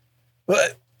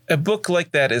 But a book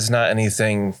like that is not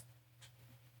anything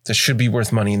that should be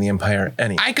worth money in the Empire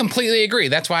anyway. I completely agree.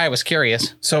 That's why I was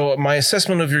curious. So my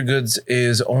assessment of your goods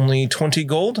is only 20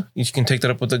 gold. You can take that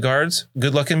up with the guards.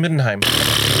 Good luck in Middenheim.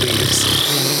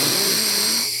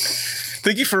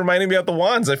 Thank you for reminding me about the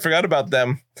wands. I forgot about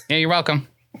them. Yeah, you're welcome.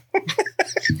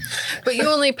 But you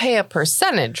only pay a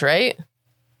percentage, right?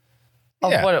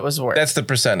 Of Yeah. what it was worth. That's the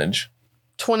percentage.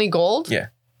 20 gold? Yeah.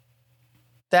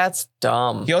 That's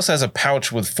dumb. He also has a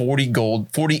pouch with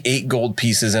 48 gold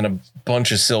pieces and a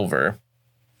bunch of silver.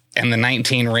 And the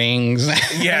 19 rings.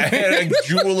 Yeah, and like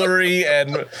jewelry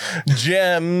and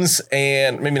gems,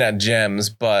 and maybe not gems,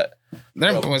 but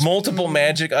There was multiple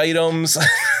magic items.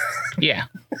 Yeah.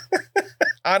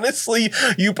 Honestly,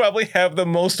 you probably have the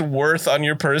most worth on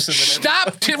your person.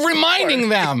 Stop reminding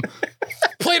them.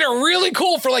 Played it really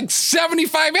cool for like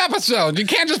 75 episodes. You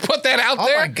can't just put that out Oh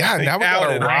there. my God! Now we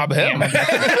Outed. gotta rob him.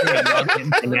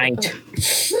 Tonight.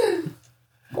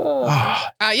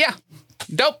 Yeah.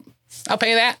 Dope. I'll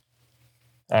pay that.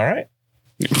 All right.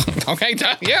 Okay.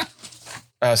 Yeah.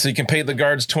 So you can pay the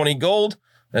guards 20 gold.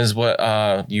 That is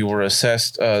what you were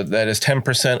assessed. That is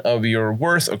 10% of your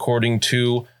worth, according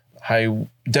to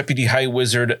Deputy High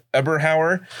Wizard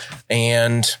Eberhauer.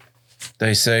 And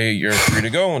they say you're free to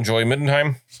go. Enjoy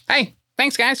Middenheim. Hey,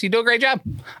 thanks, guys. You do a great job.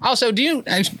 Also, do you...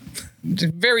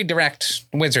 very direct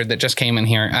wizard that just came in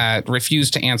here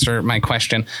refused to answer my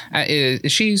question.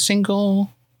 Is she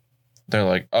single? They're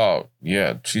like, oh,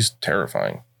 yeah, she's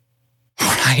terrifying.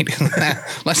 Right.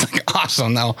 That's like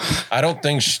awesome, though. I don't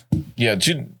think they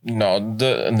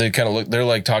kind of look, they're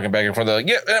like talking back and forth. They're like,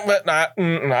 yeah, but not,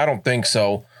 I don't think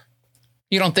so.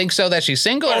 You don't think so that she's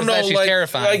single or that she's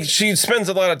terrifying? Like she spends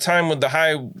a lot of time with the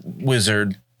High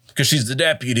Wizard because she's the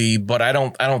deputy, but I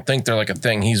don't think they're like a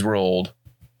thing. He's real old.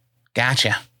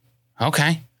 Gotcha.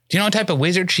 Okay. Do you know what type of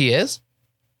wizard she is?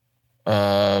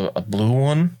 A blue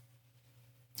one.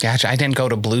 Gotcha. I didn't go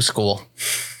to blue school.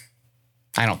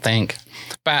 I don't think.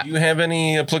 But Do you have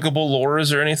any applicable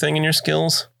lores or anything in your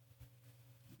skills?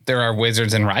 there are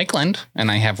wizards in Reichland, and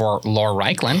I have Lore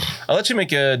Reichland. I'll let you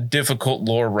make a difficult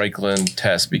lore Reichland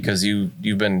test because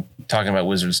you've been talking about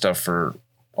wizard stuff for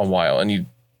a while, and you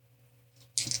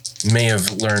may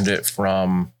have learned it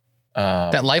from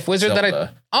That life wizard that I...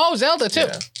 Zelda. Oh, Zelda, too.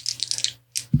 Yeah.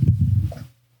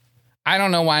 I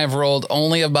don't know why I've rolled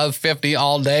only above 50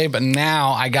 all day, but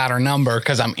now I got her number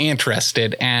because I'm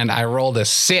interested, and I rolled a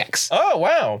 6. Oh,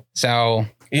 wow. So...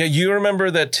 Yeah, you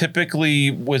remember that typically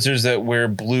wizards that wear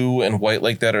blue and white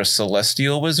like that are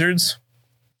celestial wizards?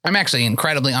 I'm actually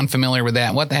incredibly unfamiliar with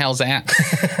that. What the hell's that?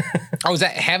 Oh, is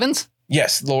that heavens?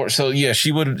 Yes, lore. So yeah,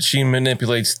 she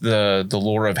manipulates the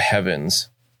lore of heavens.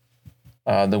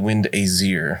 The wind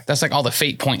Azir. That's like all the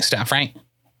fate point stuff, right?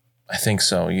 I think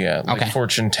so, yeah. Like Okay.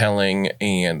 fortune telling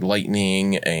and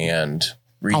lightning and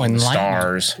reading and the lightning.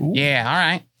 stars. Yeah, all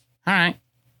right. All right.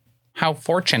 How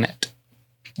fortunate.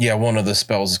 Yeah, one of the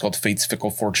spells is called Fate's Fickle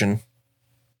Fortune.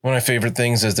 One of my favorite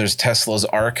things is there's Tesla's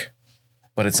Arc,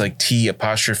 but it's like T''E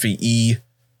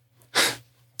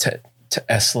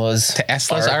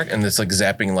Tesla's Arc? and it's like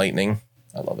zapping lightning.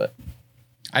 I love it.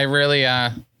 I really,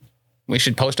 we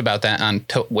should post about that on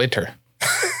Twitter.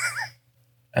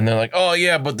 And they're like, oh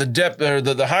yeah, but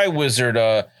the High Wizard,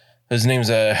 his name's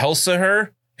Helsaher.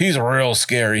 He's real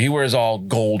scary. He wears all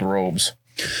gold robes.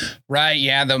 Right,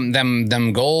 yeah,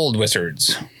 them gold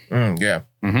wizards. Yeah,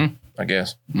 Mm-hmm. I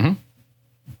guess.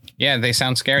 Yeah, they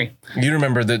sound scary. You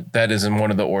remember that is in one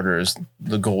of the orders.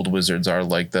 The gold wizards are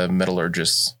like the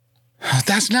metallurgists.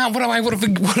 That's not what I would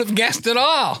have guessed at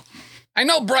all. I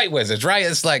know bright wizards, right?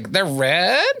 It's like they're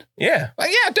red. Yeah. Like,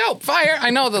 yeah, dope, fire. I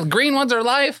know the green ones are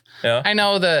life. Yeah. I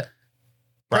know the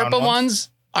Brown purple ones? ones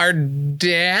are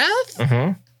death.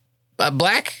 Mm-hmm.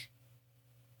 Black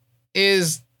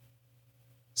is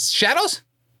shadows.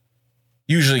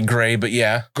 Usually gray, but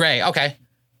yeah, Gray. Okay.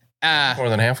 more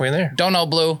than halfway there. Don't know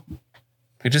blue.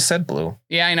 We just said blue.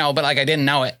 Yeah, I know, but like I didn't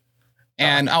know it.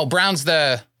 And brown's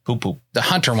the Poop.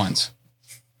 hunter ones.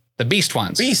 The beast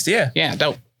ones. Beast, yeah. Yeah,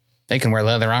 dope. They can wear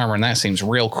leather armor and that seems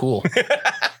real cool.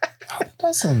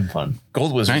 That's something fun.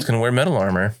 Gold Wizard's Right. gonna wear metal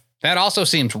armor. That also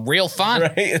seems real fun.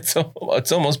 Right? It's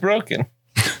almost broken.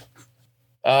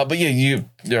 But yeah,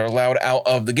 you're allowed out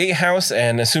of the gatehouse,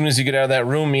 and as soon as you get out of that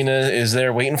room, Mina is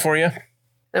there waiting for you.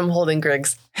 I'm holding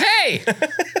Griggs. Hey,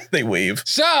 They wave.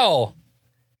 so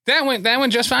that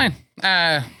went just fine.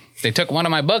 They took one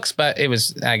of my books, but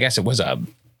I guess it was a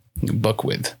book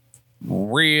with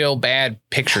real bad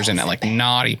pictures in it, like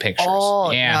naughty pictures. Oh,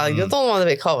 yeah. no, you don't want to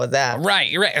be caught with that. Right,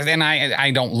 you're right. And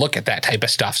I don't look at that type of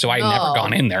stuff, so I've No. never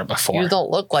gone in there before. You don't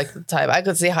look like the type. I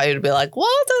could see how you'd be like, what?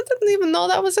 I didn't even know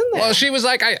that was in there. Well, she was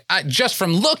like, I just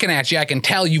from looking at you, I can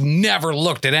tell you've never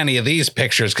looked at any of these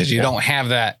pictures because you don't have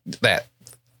that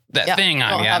Yeah, thing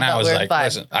on don't you. have And I that was weird like, vibe.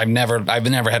 listen, I've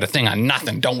never had a thing on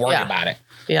nothing. Don't worry Yeah. about it.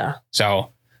 Yeah. So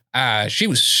she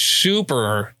was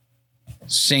super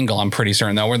single, I'm pretty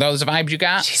certain, though. Were those vibes you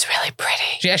got? She's really pretty.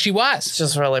 Yeah, she was.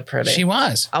 She's really pretty. She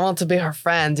was. I want to be her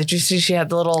friend. Did you see she had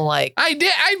the little like I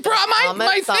did. I brought my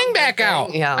Comment thing back something.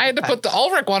 out. Yeah, I had to okay. put the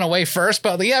Ulrich one away first,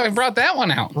 but yeah, I brought that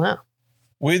one out. wow.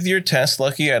 With your test,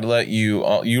 Lucky, I'd let you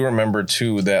you remember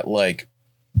too that like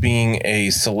being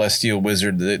a celestial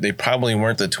wizard, they probably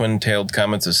weren't the twin-tailed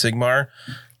comets of Sigmar.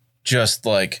 Just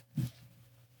like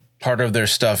part of their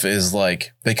stuff is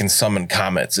like they can summon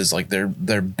comets. Is like their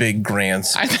big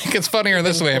grants. I think it's funnier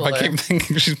this way if I keep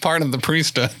thinking she's part of the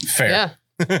priesthood. Fair. Yeah.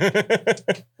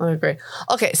 I agree.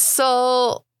 Okay,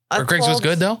 so Griggs was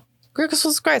good, though? Griggs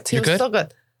was great. He You're was good? so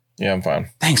good. Yeah, I'm fine.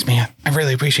 Thanks, man. I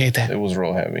really appreciate that. It was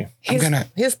real heavy.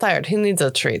 He's tired. He needs a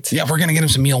treat. Yeah, we're going to get him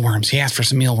some mealworms. He asked for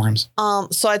some mealworms.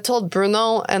 So I told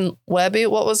Bruno and Webby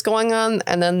what was going on,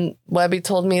 and then Webby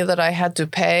told me that I had to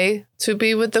pay to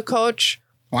be with the coach.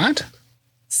 What?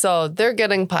 So they're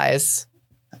getting pies.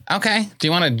 Okay. Do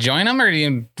you want to join them or do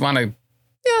you want to?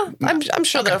 Yeah, I'm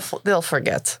sure they'll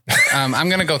forget. I'm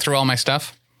going to go through all my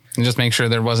stuff and just make sure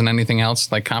there wasn't anything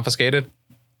else like confiscated.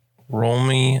 Roll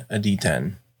me a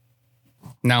d10.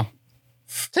 No.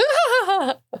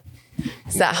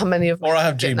 Is that how many of Or I'll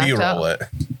have get JB knocked roll out? it.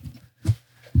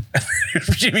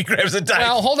 JB grabs a die.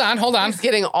 Well, hold on. He's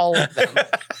getting all of them.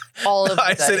 All of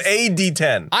I the said dice. a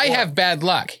d10. I have bad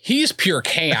luck. He's pure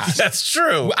chaos. That's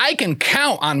true. I can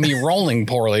count on me rolling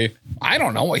poorly. I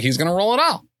don't know what he's going to roll at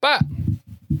all, but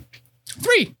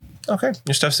 3. Okay.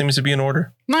 Your stuff seems to be in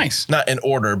order. Nice. Not in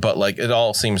order, but like it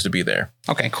all seems to be there.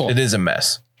 Okay, cool. It is a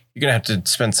mess. You're going to have to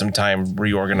spend some time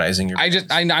reorganizing your.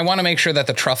 I want to make sure that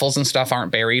the truffles and stuff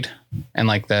aren't buried and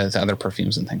like the other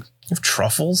perfumes and things. You have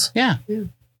truffles? Yeah.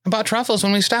 I bought truffles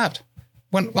when we stopped.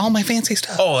 When all my fancy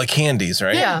stuff. Oh, like candies,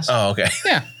 right? Yeah. Oh, okay.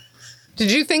 Yeah. Did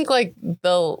you think like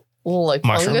the little like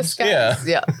Mushrooms? fungus guys?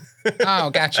 Yeah. Yeah. Oh, I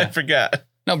gotcha. forgot.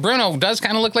 No, Bruno does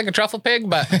kind of look like a truffle pig,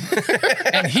 but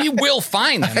and he will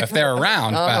find them if they're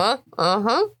around.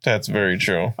 But That's very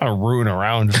true. I'm rooting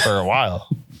around for a while.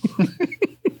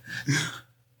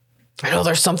 I know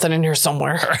there's something in here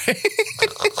somewhere.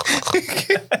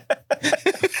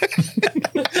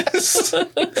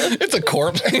 it's a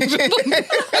corpse.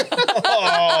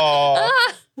 Oh.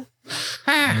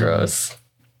 Gross.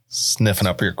 Sniffing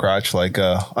up your crotch like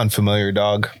a unfamiliar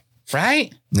dog.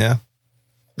 Right? Yeah.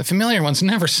 The familiar ones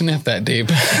never sniff that deep.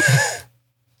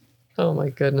 Oh my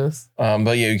goodness.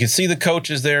 But yeah, you can see the coach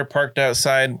is there parked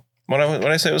outside. When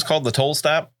I say it was called the toll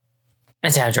stop,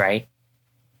 That sounds right.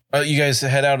 you guys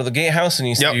head out of the gatehouse and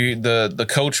you see the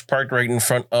coach parked right in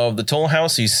front of the toll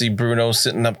house. You see Bruno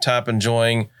sitting up top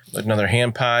enjoying like another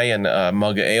ham pie and a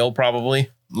mug of ale, probably.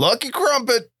 Lucky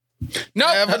Crumpet. Nope.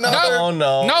 Have another. Oh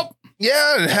no! Nope.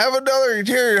 Yeah, have another.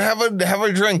 Here, have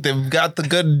a drink. They've got the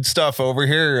good stuff over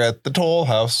here at the toll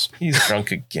house. He's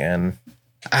drunk again.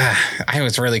 I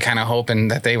was really kind of hoping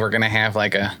that they were going to have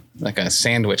like a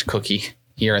sandwich cookie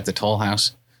here at the toll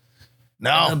house.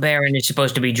 The No, Baron is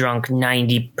supposed to be drunk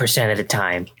 90% of the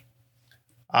time.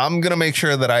 I'm gonna make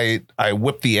sure that I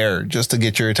whip the air just to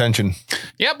get your attention.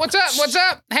 Yep. What's up? What's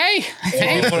up? Hey.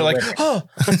 Hey. People are like, oh,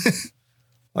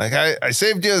 Like I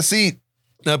saved you a seat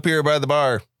up here by the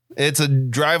bar. It's a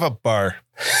drive-up bar.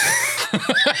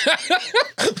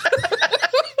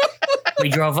 We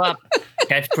drove up.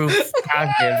 That's proof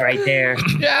positive right there.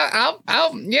 Yeah.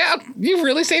 Yeah. You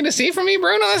really saved a seat for me,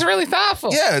 Bruno? That's really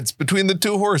thoughtful. Yeah, it's between the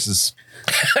two horses.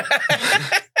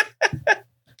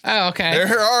 Oh, okay.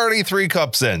 There are already 3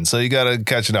 cups in, so you gotta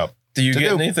catch it up. do you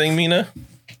get anything, Mina?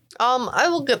 I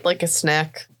will get like a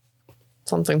snack,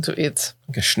 something to eat.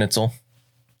 Like a schnitzel?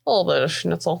 A little bit of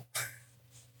schnitzel.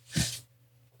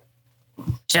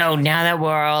 So now that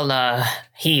we're all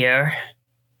here,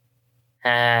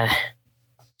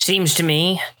 Seems to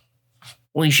me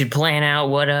we should plan out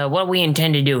what we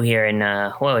intend to do here in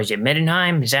what was it,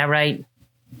 Middenheim? Is that right?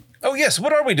 Oh yes,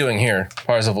 what are we doing here?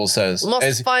 Parzival says. Must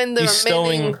as find the he's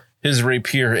remaining- stowing his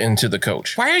rapier into the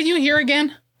coach. Why are you here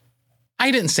again?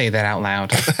 I didn't say that out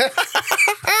loud.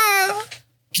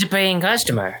 He's a paying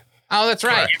customer. Oh, that's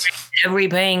right. Every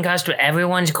paying customer,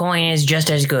 everyone's coin is just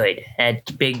as good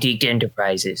at Big Geek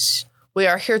Enterprises. We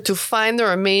are here to find the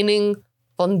remaining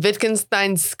von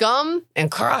Wittgenstein scum and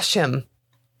crush him.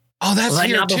 Oh, that's But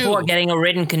here not too. before getting a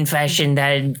written confession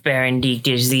that Baron Dieck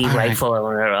is the All right. rightful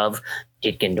owner of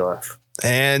Ditkendorf.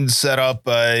 And set up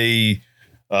a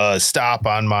stop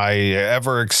on my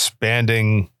ever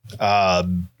expanding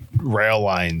rail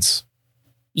lines.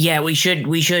 Yeah, we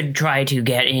should try to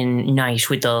get in nice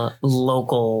with the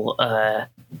local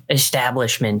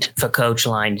establishment for coach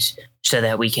lines so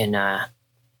that we can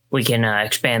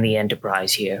expand the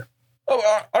enterprise here.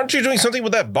 Oh, aren't you doing something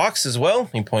with that box as well?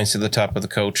 He points to the top of the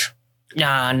coach.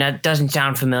 Nah, that doesn't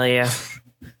sound familiar.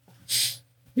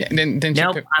 Yeah, didn't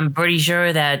Nope, you? I'm pretty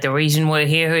sure that the reason we're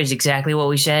here is exactly what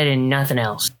we said and nothing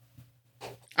else.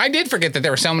 I did forget that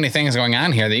there were so many things going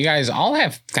on here that you guys all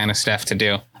have kind of stuff to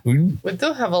do. We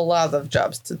do have a lot of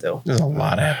jobs to do. There's a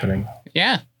lot happening.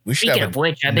 Yeah. We should Speaking have of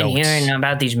which, I've been notes. hearing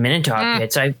about these Minotaur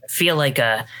pits. I feel like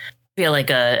a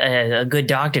good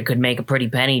doctor could make a pretty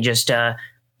penny just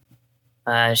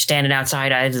standing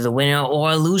outside either the winner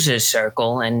or loser's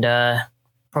circle and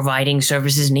providing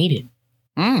services needed.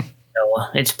 Mm. So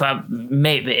it's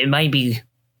it might be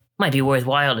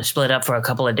worthwhile to split up for a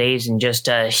couple of days and just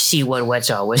see what wets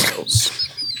our whistles.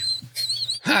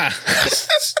 Huh.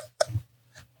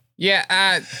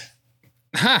 Yeah.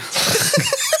 Huh.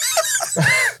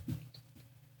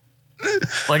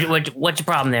 What's the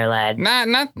problem there, lad?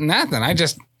 Nothing. I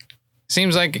just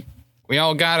seems like we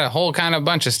all got a whole kind of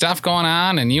bunch of stuff going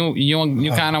on, and you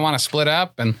kind of want to split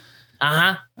up, and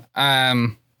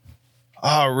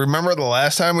Oh, remember the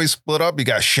last time we split up? You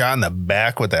got shot in the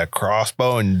back with that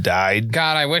crossbow and died.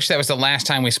 God, I wish that was the last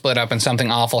time we split up and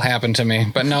something awful happened to me.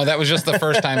 But no, that was just the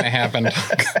first time it happened.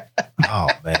 Oh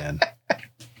man.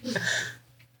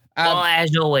 Well,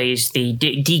 as always, the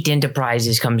Deek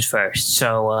Enterprises comes first.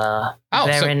 So, So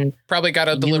Baron, probably got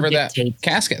to deliver that dictate-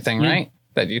 casket thing, you- right?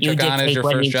 That you you took on as dictate your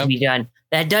what first needs to job. be done.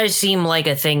 That does seem like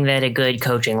a thing that a good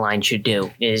coaching line should do,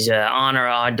 is honor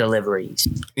our deliveries.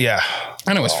 Yeah.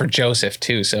 I know it was for Joseph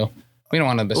too, so we don't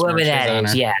want to besmirch Whoever his that honor.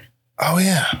 is, yeah. Oh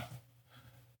yeah.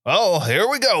 Well, here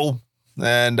we go.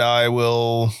 And I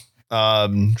will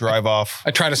drive off.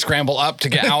 I try to scramble up to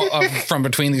get out of from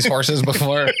between these horses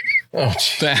before Oh,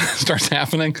 gee. that starts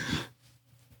happening.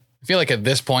 I feel like at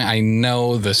this point I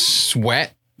know the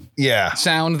sweat Yeah.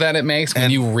 sound that it makes when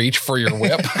And- you reach for your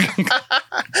whip.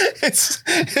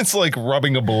 It's like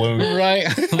rubbing a balloon. Right?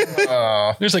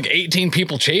 Oh. There's like 18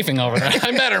 people chafing over it.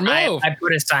 I better move. I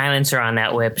put a silencer on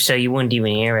that whip so you wouldn't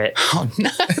even hear it. Oh,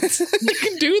 nuts. You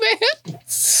can do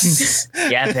that?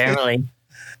 Yeah, apparently.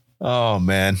 Oh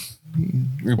man.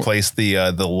 Replace the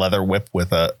leather whip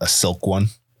with a silk one.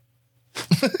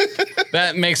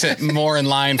 That makes it more in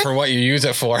line for what you use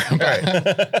it for.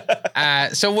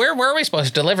 So where are we supposed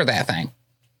to deliver that thing?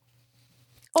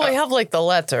 Oh, we have like the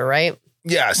letter, right?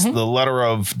 Yes, the letter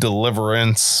of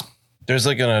deliverance. There's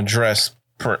like an address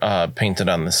painted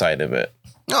on the side of it.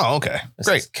 Oh, okay. It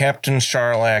Great. says Captain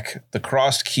Charlac, the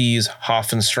Crossed Keys,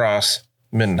 Hoffenstrasse,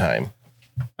 Mindenheim.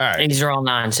 All right. These are all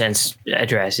nonsense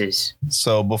addresses.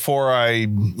 So before I,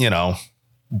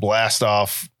 blast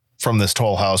off from this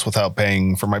toll house without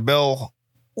paying for my bill,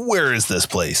 where is this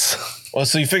place? Well,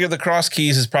 so you figure the Cross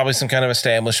Keys is probably some kind of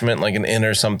establishment, like an inn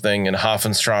or something, and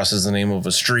Hoffenstrasse is the name of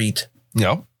a street,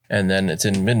 Yep. and then it's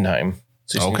in Mindenheim.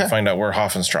 So you Okay. can find out where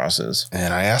Hoffenstrasse is.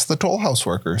 And I asked the toll house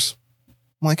workers,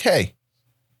 I'm like, hey,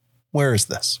 where is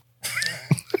this?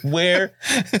 Where?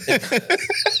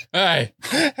 Hey.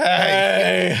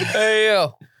 Hey, Hey,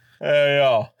 you. Hey,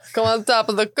 y'all. Come on top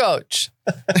of the coach.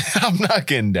 I'm not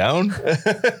getting down.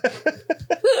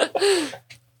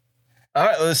 All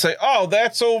right, let's say,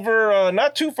 that's over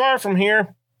not too far from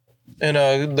here in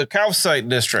the Kaufsite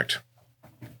district.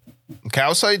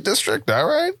 Cowsite district. All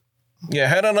right. Yeah,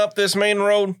 head on up this main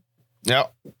road.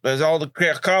 Yep. There's all the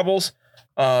cobbles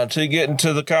to get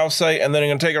into the Kaufsite, and then you're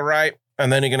going to take a right,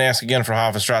 and then you can ask again for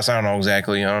Hoffenstrasse. I don't know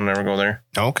exactly. I'll never go there.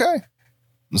 Okay.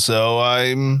 So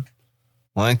I'm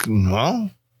like,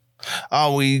 well,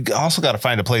 we also got to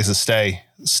find a place to stay.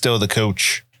 Stow the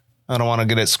coach. I don't want to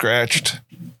get it scratched.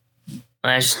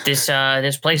 This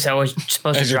place that was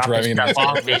supposed to As you're drop this driving stuff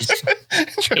off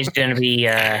is going to be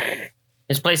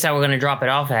this place that we're going to drop it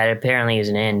off at apparently is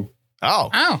an inn.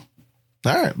 Oh, Oh.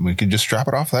 all right. We could just drop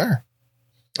it off there.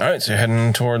 All right, so you're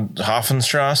heading toward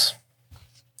Hoffenstrasse.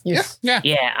 Yes. Yeah.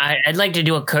 Yeah, I'd like to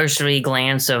do a cursory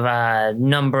glance of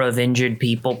number of injured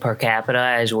people per capita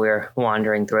as we're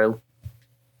wandering through.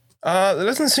 That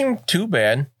doesn't seem too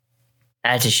bad.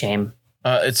 That's a shame.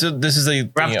 This is a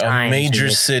Rough times, major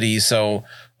isn't it? city, so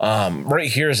right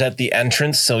here is at the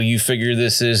entrance. So you figure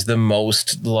this is the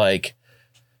most like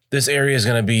this area is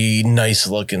going to be nice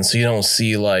looking, so you don't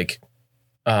see like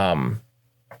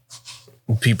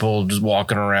people just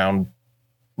walking around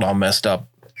all messed up.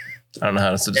 I don't know how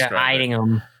to They're describe it. hiding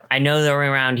them. I know they're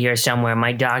around here somewhere.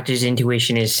 My doctor's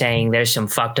intuition is saying there's some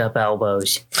fucked up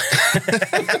elbows.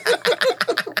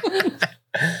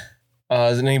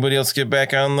 Does anybody else get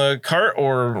back on the cart,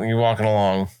 or are you walking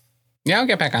along? Yeah, I'll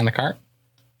get back on the cart.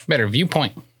 Better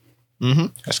viewpoint. Mm-hmm.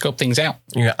 I'll scope things out.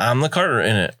 You on the cart or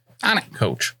in it, On it.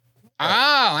 coach? Oh,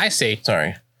 I see.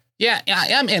 Sorry. Yeah,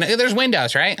 I'm in it. There's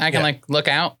windows, right? I can Yeah. like look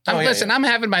out. Oh, yeah, Listen, yeah. I'm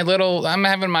having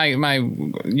my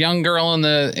young girl in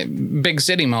the big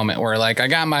city moment where like I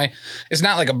got it's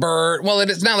not like a bird. Well,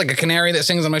 it's not like a canary that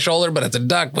sings on my shoulder, but it's a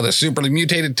duck with a super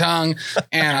mutated tongue.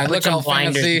 And I look some all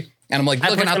blinders. fancy. And I'm like I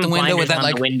looking put out the some window with blinders that on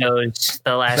like the windows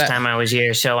the last that- time I was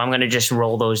here, so I'm gonna just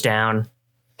roll those down.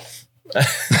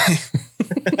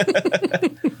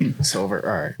 It's over.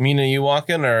 All right. Mina, you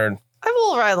walking or I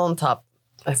will ride on top,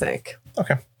 I think.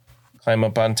 okay? Climb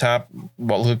up on top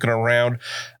while looking around.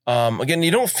 Again, you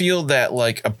don't feel that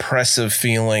like oppressive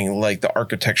feeling like the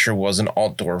architecture was in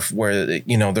Altdorf, where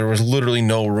there was literally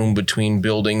no room between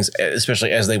buildings,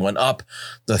 especially as they went up.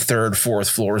 The third, fourth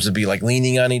floors would be like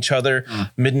leaning on each other.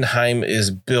 Middenheim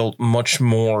is built much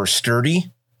more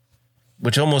sturdy,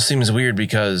 which almost seems weird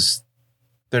because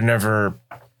they're never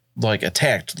like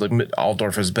attacked. Like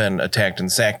Altdorf has been attacked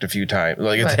and sacked a few times,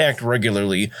 like Right. attacked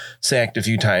regularly, sacked a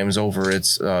few times over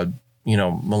its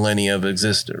millennia of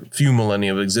few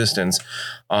millennia of existence.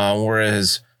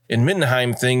 Whereas in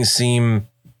Middenheim,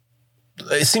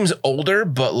 it seems older,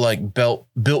 but like built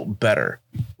better.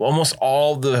 Almost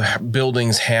all the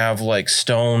buildings have like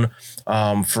stone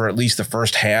for at least the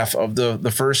first half of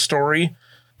the first story,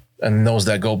 and those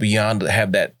that go beyond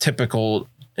have that typical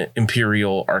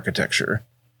imperial architecture.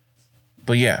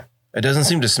 But yeah, it doesn't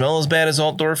seem to smell as bad as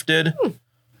Altdorf did.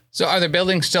 So are the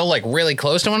buildings still like really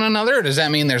close to one another, or does that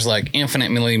mean there's like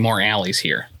infinitely more alleys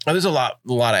here? There's a lot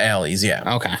of alleys,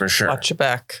 yeah. Okay. For sure. Watch your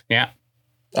back. Yeah.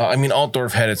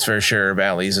 Altdorf had its fair share of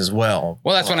alleys as well.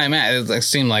 Well, that's what I meant. It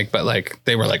seemed like, but like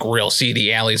they were like real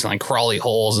seedy alleys and like crawly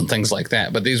holes and things like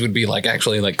that. But these would be like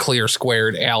actually like clear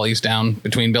squared alleys down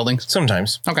between buildings.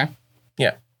 Sometimes, Okay.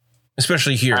 yeah.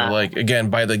 Especially here, like again,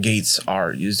 by the gates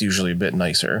is usually a bit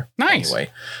nicer. Nice. Anyway,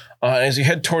 as you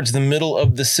head towards the middle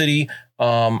of the city,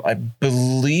 I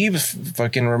believe, if I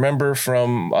can remember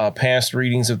from past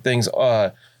readings of things,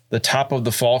 the top of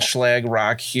the Falschlag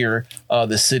rock here,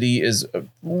 the city is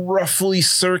roughly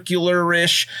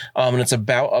circular-ish, and it's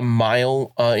about a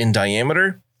mile in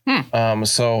diameter.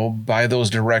 So by those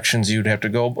directions, you'd have to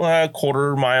go a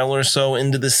quarter mile or so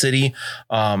into the city.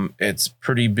 It's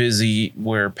pretty busy.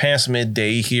 We're past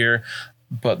midday here,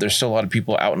 but there's still a lot of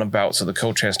people out and about, so the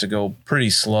coach has to go pretty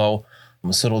slow.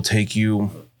 So it'll take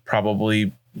you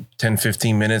probably 10,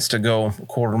 15 minutes to go a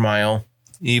quarter mile.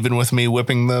 Even with me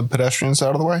whipping the pedestrians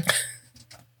out of the way.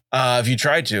 If you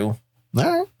try to. All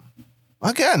right.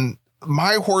 Again,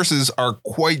 my horses are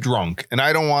quite drunk, and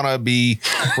I don't want to be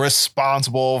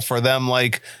responsible for them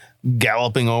like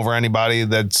galloping over anybody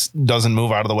that doesn't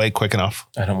move out of the way quick enough.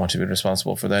 I don't want to be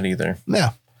responsible for that either.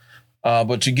 Yeah.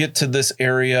 But you get to this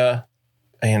area,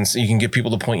 and so you can get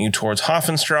people to point you towards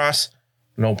Hoffenstrasse.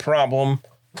 No problem.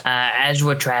 As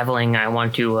we're traveling, I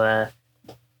want to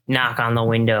knock on the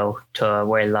window to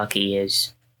where Lucky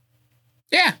is.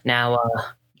 Yeah. Now,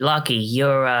 Lucky,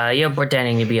 you're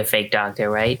pretending to be a fake doctor,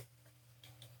 right?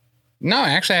 No,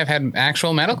 actually, I've had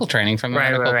actual medical training from the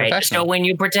medical So professional. when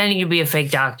you're pretending to be a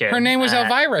fake doctor, Her name was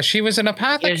Elvira. She was an here's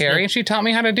apothecary, the- and she taught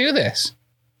me how to do this.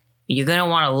 you're gonna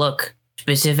want to look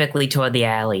specifically toward the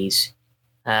alleys.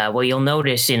 What you'll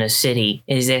notice in a city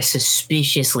is they're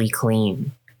suspiciously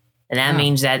clean, and that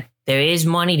means that there is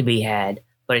money to be had,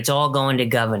 but it's all going to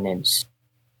governance.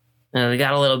 We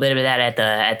got a little bit of that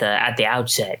at the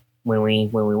outset when we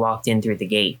walked in through the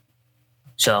gate.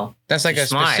 So That's like You're a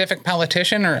smart. specific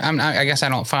politician, or I guess I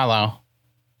don't follow.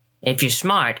 if you're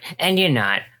smart, and you're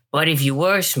not, but if you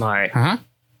were smart, Huh?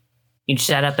 you'd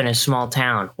set up in a small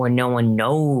town where no one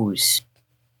knows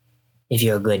if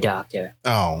you're a good doctor.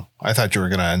 Oh, I thought you were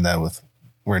going to end that with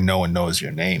where no one knows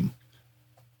your name.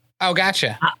 Oh,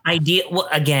 gotcha. Well,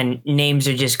 again, names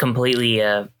are just completely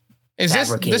Is this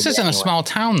fabricated isn't a anyway. small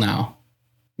town though?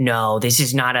 No, this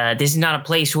is not a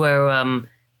place where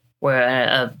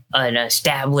where an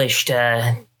established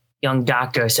young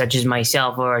doctor such as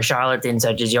myself or a charlatan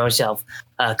such as yourself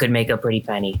could make a pretty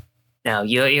penny. No,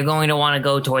 you're going to want to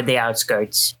go toward the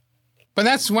outskirts. But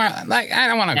that's where, like, I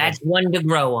don't want to go. That's one to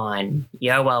grow on.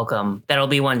 You're welcome. That'll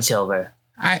be 1 silver.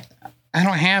 I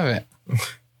don't have it.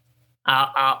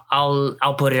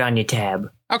 I'll put it on your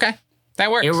tab. Okay,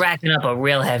 that works. You're racking up a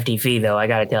real hefty fee, though. I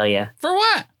gotta tell you. For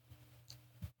what?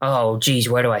 Oh, geez,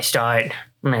 where do I start?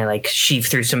 And I sheaf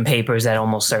through some papers that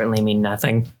almost certainly mean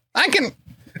nothing. I can.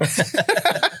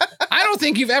 I don't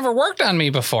think you've ever worked on me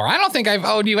before. I don't think I've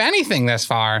owed you anything this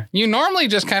far. You normally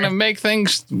just kind of make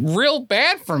things real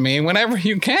bad for me whenever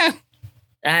you can.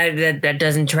 That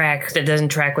doesn't track. That doesn't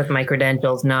track with my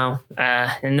credentials. No.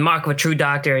 And the mark of a true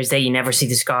doctor is that you never see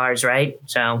the scars, right?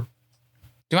 So.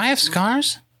 Do I have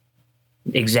scars?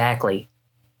 Exactly.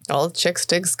 All chicks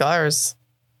dig scars.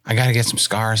 I gotta get some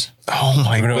scars. Oh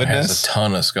my Bruno has goodness. a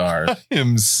ton of scars. I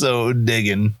am so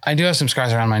digging. I do have some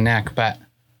scars around my neck, but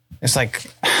it's like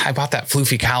I bought that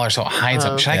floofy collar so it hides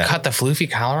them. Should I cut the floofy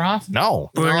collar off? No.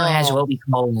 Bruno has what we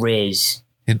call Riz.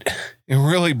 It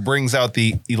really brings out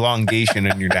the elongation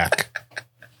in your neck.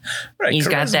 Right, He's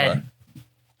got charisma. that.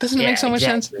 Doesn't it make so much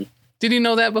sense? Did you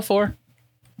know that before?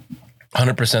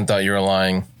 100% thought you were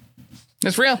lying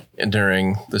It's real.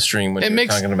 during the stream when It you were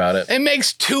makes- talking about it. It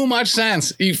makes too much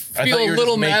sense. You I feel thought you a were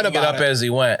little just mad making about it up it. as he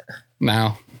went.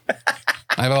 No.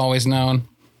 I've always known.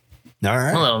 All I'm a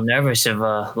right. little nervous of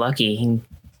Lucky. He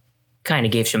kind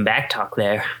of gave some back talk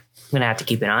there. I'm gonna have to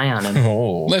keep an eye on him.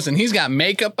 Oh, Listen, he's got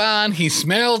makeup on. He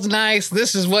smells nice.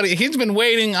 This is what he's been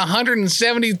waiting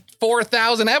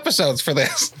 174,000 episodes for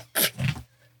this.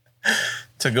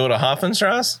 to go to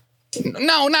Hoffenstrasse?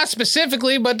 No, not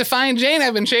specifically, but to find Jane,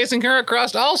 I've been chasing her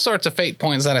across all sorts of fate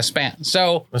points that I spent.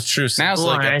 So, That's true. Now Sounds it's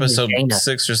like like episode Dana.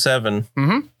 6 or 7.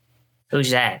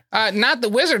 Who's that? not the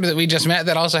wizard that we just met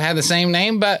that also had the same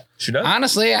name, but She does?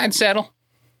 honestly, I'd settle.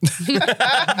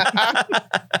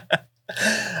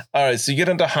 All right, so you get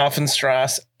into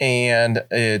Hoffenstrasse, and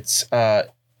it's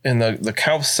in the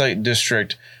Kaufzeit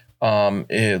district.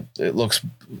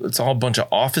 It's all a bunch of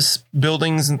office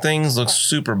buildings and things. Looks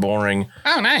super boring.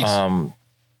 Oh, nice.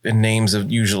 And names of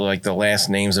usually like the last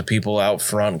names of people out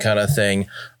front kind of thing.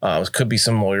 It could be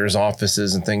some lawyers'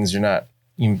 offices and things. You're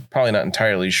probably not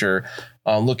entirely sure.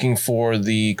 Looking for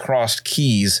the Crossed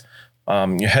Keys.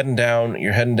 You're heading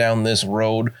down this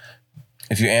road.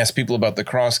 If you ask people about the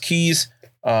Crossed Keys,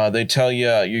 they tell you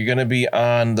you're going to be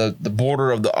on the border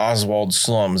of the Oswald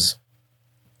slums.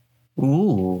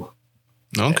 Ooh.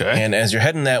 Okay. And as you're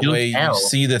heading that Do way, you tell.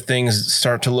 see that things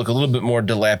start to look a little bit more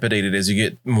dilapidated as you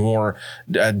get more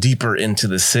deeper into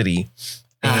the city.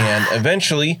 And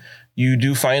eventually, you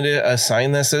do find a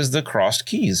sign that says the Crossed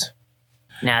Keys.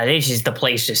 Now this is the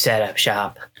place to set up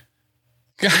shop.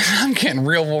 Guys, I'm getting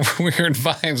real weird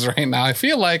vibes right now. I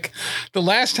feel like the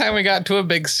last time we got to a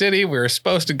big city, we were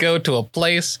supposed to go to a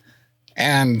place,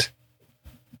 and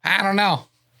I don't know.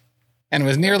 And it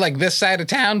was near like this side of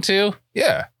town too.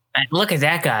 Yeah. And look at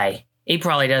that guy. He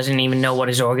probably doesn't even know what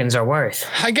his organs are worth.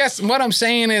 I guess what I'm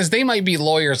saying is they might be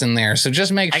lawyers in there, so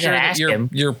just make I sure gotta that ask him.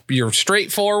 you're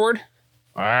straightforward.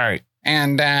 All right.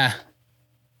 And Yeah,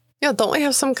 don't we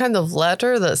have some kind of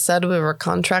letter that said we were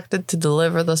contracted to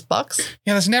deliver this box?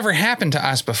 yeah, this never happened to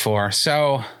us before.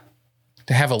 So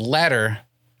to have a letter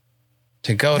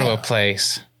to go to a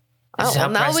place, This is Oh, how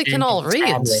well, now we can precedent all is read,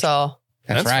 established. so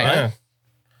that's right. Yeah.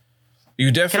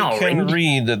 You definitely Can all can read.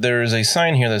 read that there is a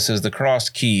sign here that says the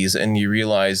Crossed Keys, and you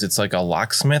realize it's like a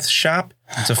locksmith shop.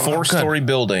 It's a 4-story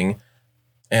building,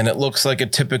 and it looks like a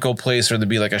typical place where there'd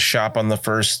be like a shop on the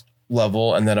first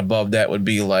level, and then above that would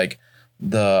be like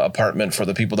the apartment for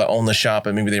the people that own the shop,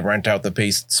 and maybe they rent out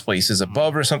the spaces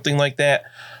above or something like that.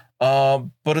 But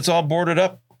it's all boarded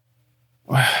up.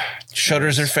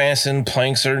 Shutters are fastened,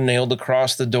 planks are nailed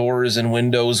across the doors and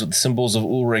windows with symbols of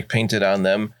Ulrich painted on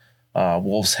them.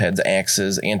 Wolf's heads,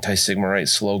 axes, anti-Sigmarite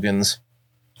slogans.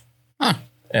 Huh.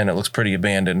 And it looks pretty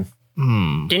abandoned.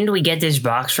 Didn't we get this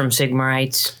box from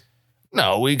Sigmarites?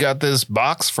 No, we got this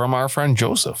box from our friend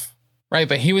Joseph. Right,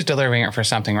 but he was delivering it for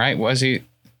something, right? Was he?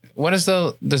 Does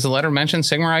the letter mention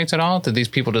Sigmarites at all? Did these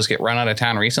people just get run out of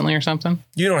town recently or something?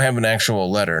 You don't have an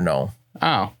actual letter, no. Oh,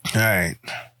 All right.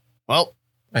 Well,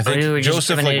 I think We were just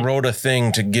Joseph giving it- wrote a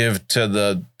thing to give to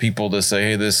the people to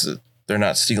say, hey, they're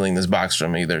not stealing this box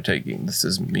from me. This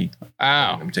is me.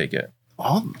 Let them take it.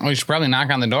 well, we should probably knock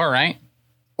on the door, right?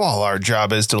 our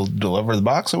job is to deliver the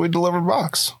box, so we deliver the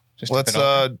box. Just Let's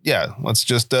let's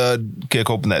just kick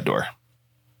open that door.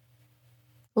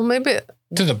 well, maybe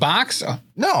to the box.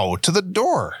 No, to the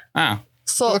door. Oh,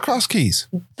 To so the cross keys.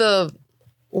 the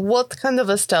What kind of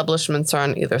establishments are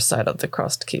on either side of the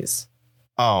Crossed Keys?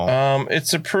 Oh,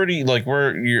 It's a pretty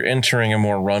you're entering a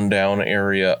more rundown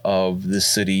area of the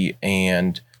city,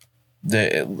 and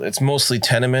it's mostly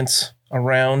tenements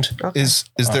around. Okay. is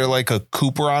there like a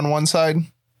Cooper on one side?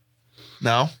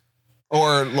 No,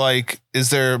 or like is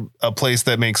there a place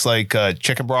that makes like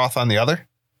chicken broth on the other?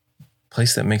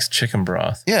 Place that makes chicken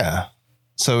broth. Yeah.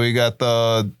 So we got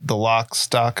the lock,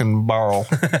 stock, and barrel.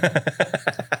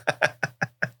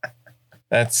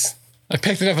 That's. I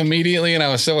picked it up immediately and I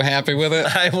was so happy with it.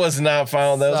 I was not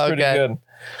following. That was So pretty good. good.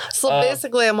 So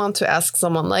basically, I want to ask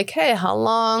someone like, hey, how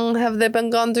long have they been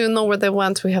gone? Do you know where they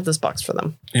went? We have this box for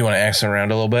them. You want to ask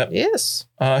around a little bit? Yes.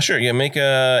 Sure. Yeah, make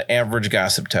a average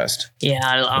gossip test. Yeah,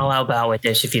 I'll help out with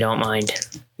this if you don't mind.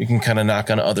 You can kind of knock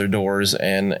on other doors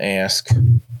and ask.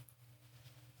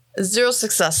 0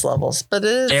 success levels, but it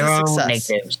is There a are success.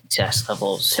 negative success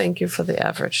levels. Thank you for the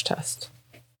average test.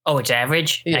 Oh, it's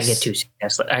average? Yes. I get 2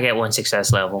 success. I get 1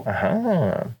 success level.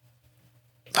 Uh-huh.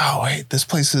 Oh wait, this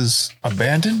place is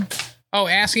abandoned. Oh,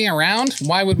 asking around?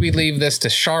 Why would we leave this to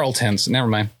charlatans? Never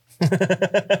mind.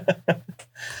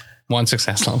 1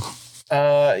 success level.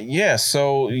 Yeah,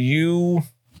 so you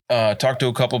talk to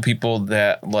a couple people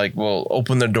that will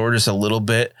open the door just a little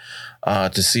bit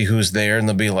to see who's there, and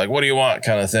they'll be like, what do you want,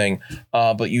 kind of thing.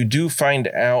 But you do find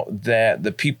out that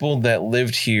the people that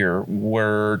lived here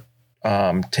were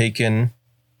taken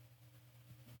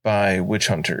by witch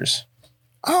hunters.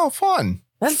 Oh, fun.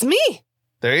 That's me.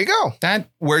 There you go. That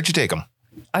Where'd you take them?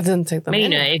 I didn't take them.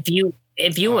 Mina, in.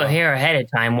 if you were here ahead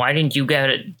of time, why didn't you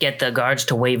get the guards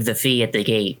to waive the fee at the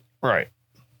gate? Right.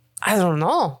 I don't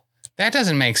know. that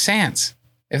doesn't make sense.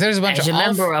 If there's a bunch As of a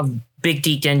member of Big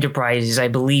Geek Enterprises, I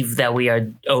believe that we are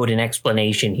owed an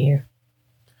explanation here.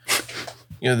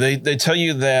 You know, they tell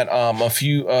you that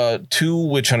two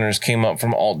witch hunters came up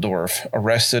from Altdorf,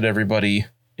 arrested everybody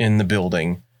in the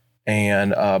building,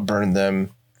 and burned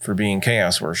them for being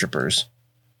chaos worshippers.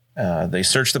 They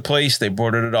searched the place, they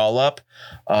boarded it all up.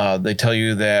 They tell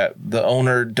you that the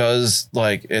owner does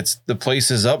the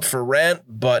place is up for rent,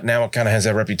 but now it kind of has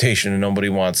that reputation and nobody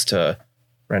wants to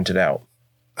rent it out.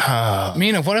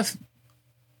 Mina,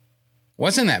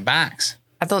 what's in that box?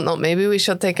 I don't know. Maybe we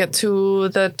should take it to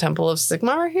the Temple of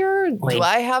Sigmar here. Wait. Do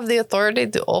I have the authority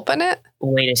to open it?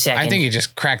 Wait a second. I think you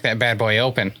just crack that bad boy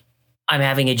open. I'm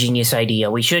having a genius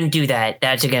idea. We shouldn't do that.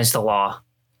 That's against the law.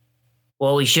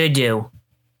 What we should do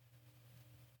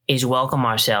is welcome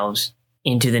ourselves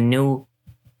into the new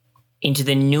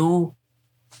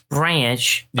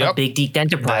branch Yep. of Big Geek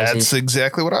Enterprises, That's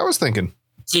exactly what I was thinking.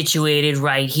 situated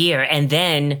right here. And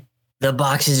then the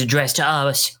box is addressed to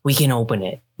us. We can open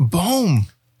it. Boom.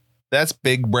 That's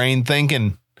big brain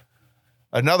thinking.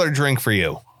 Another drink for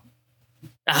you.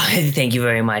 Thank you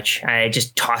very much. I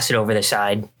just toss it over the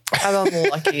side. I don't know,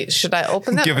 Lucky. Should I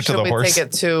open it? Give or it to should the we horse. take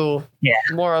it to Yeah.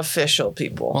 more official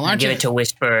people? Well, aren't Give you? it to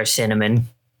Whisper or Cinnamon.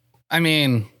 I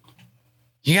mean,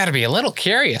 you got to be a little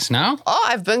curious, no? Oh,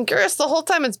 I've been curious the whole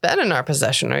time it's been in our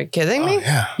possession. Are you kidding me? Oh,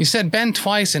 yeah. You said Ben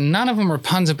twice, and none of them were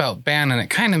puns about Ben, and it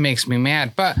kind of makes me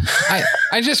mad. But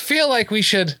I just feel like we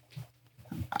should.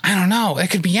 I don't know. It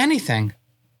could be anything.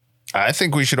 I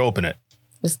think we should open it.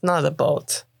 It's not a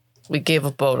boat. We gave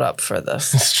a boat up for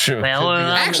this. It's true. Well,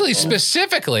 Actually,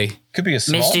 specifically, could be a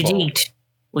small Mr. boat. Deet,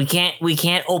 we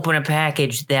can't open a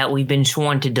package that we've been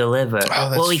sworn to deliver.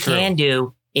 that's What we true. can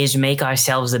do is make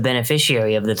ourselves the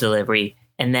beneficiary of the delivery,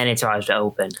 and then it's ours to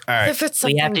open. All right. If it's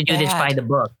We something have to do this by bad. the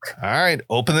book. All right.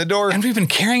 Open the door. and we've been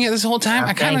carrying it this whole time. I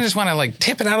kind of thanks. just want to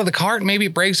tip it out of the cart. Maybe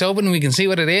it breaks open, and we can see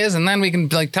what it is, and then we can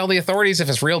tell the authorities if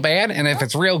it's real bad, and if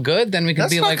it's real good, then we can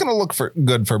That's be not like, going to look for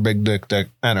good for Big Dick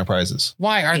Enterprises.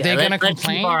 why are they going to Let's keep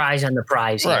complain? our eyes on the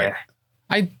prize Right.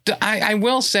 here. I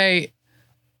will say,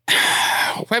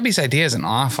 Webby's idea isn't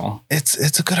awful.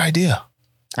 It's a good idea.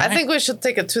 I think we should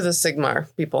take it to the Sigmar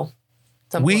people.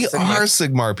 Temple We of Sigmar. are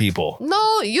Sigmar people.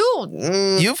 No,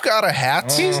 you. You've got a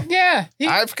hat.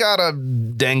 I've got a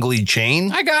dangly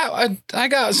chain. I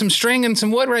got some string and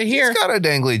some wood right here. He's got a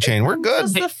dangly chain. We're I'm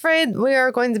good. just afraid we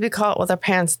are going to be caught with our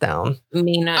pants down. I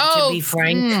mean, to be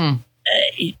frank,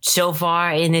 so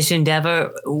far in this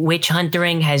endeavor, witch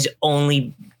hunting has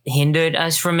only hindered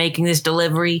us from making this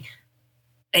delivery.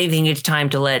 I think it's time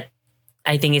to let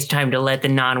the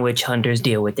non-witch hunters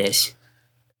deal with this.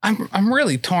 I'm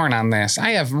really torn on this.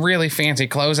 I have really fancy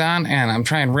clothes on, and I'm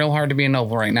trying real hard to be a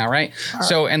noble right now, right?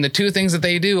 So, and the two things that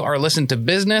they do are listen to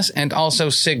business and also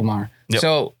Sigmar. Yep.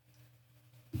 So,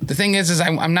 the thing is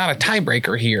I'm not a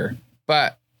tiebreaker here,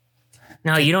 but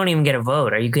No, you don't even get a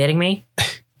vote. Are you kidding me?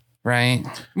 right?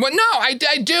 Well, no, I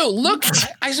do. Look,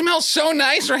 I smell so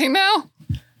nice right now.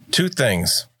 Two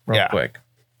things real Yeah. quick.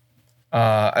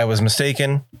 I was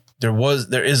mistaken.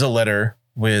 There is a letter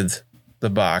with the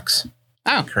box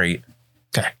Oh, crate.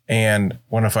 Okay. And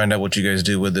want to find out what you guys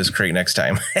do with this crate next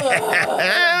time.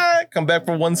 Come back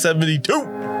for 172.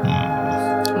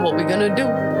 What we gonna do?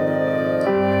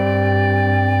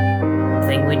 I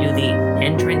think we do the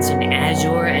entrance in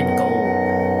azure and gold.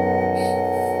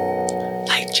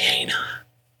 like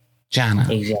Jana.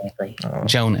 Exactly.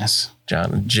 Jonas.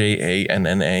 John,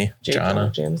 Janna.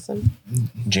 Jana. Jameson.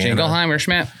 Jingleheimer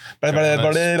Schmidt.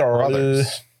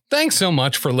 Thanks so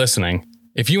much for listening.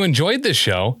 If you enjoyed this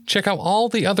show, check out all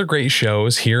the other great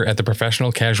shows here at the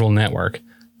Professional Casual Network.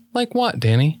 Like what,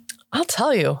 Danny? I'll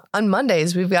tell you. On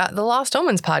Mondays, we've got the Lost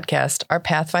Omens podcast, our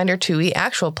Pathfinder 2e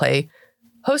actual play,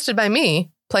 hosted by me,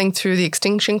 playing through the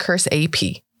Extinction Curse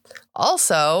AP.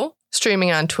 Also,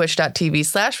 streaming on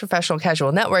twitch.tv/Professional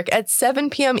Casual Network at 7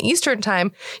 p.m. Eastern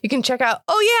Time, you can check out,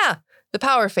 the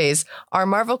Power Phase, our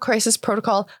Marvel Crisis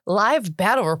Protocol live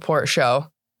battle report show.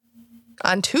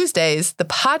 On Tuesdays, the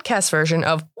podcast version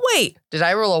of Wait, Did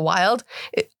I Roll a Wild?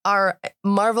 Our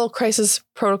Marvel Crisis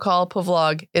Protocol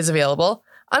vlog is available.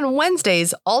 On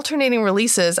Wednesdays, alternating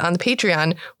releases on the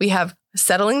Patreon, we have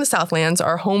Settling the Southlands,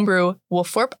 our homebrew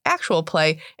Wolfthorpe actual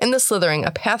play, and The Slithering,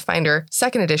 a Pathfinder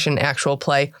 2nd edition actual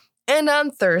play. And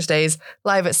on Thursdays,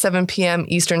 live at 7 p.m.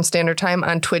 Eastern Standard Time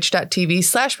on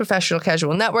twitch.tv/Professional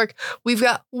Casual Network, we've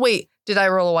got Wait, Did I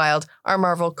Roll a Wild? Our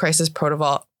Marvel Crisis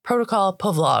Protocol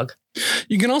vlog.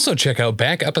 You can also check out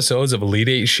back episodes of Elite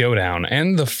 8 Showdown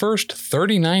and the first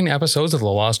 39 episodes of the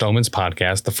Lost Omens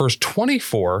podcast, the first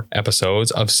 24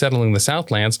 episodes of Settling the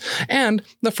Southlands, and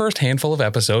the first handful of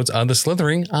episodes of The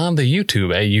Slithering on the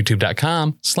YouTube at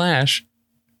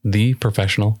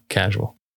youtube.com/theprofessionalcasual.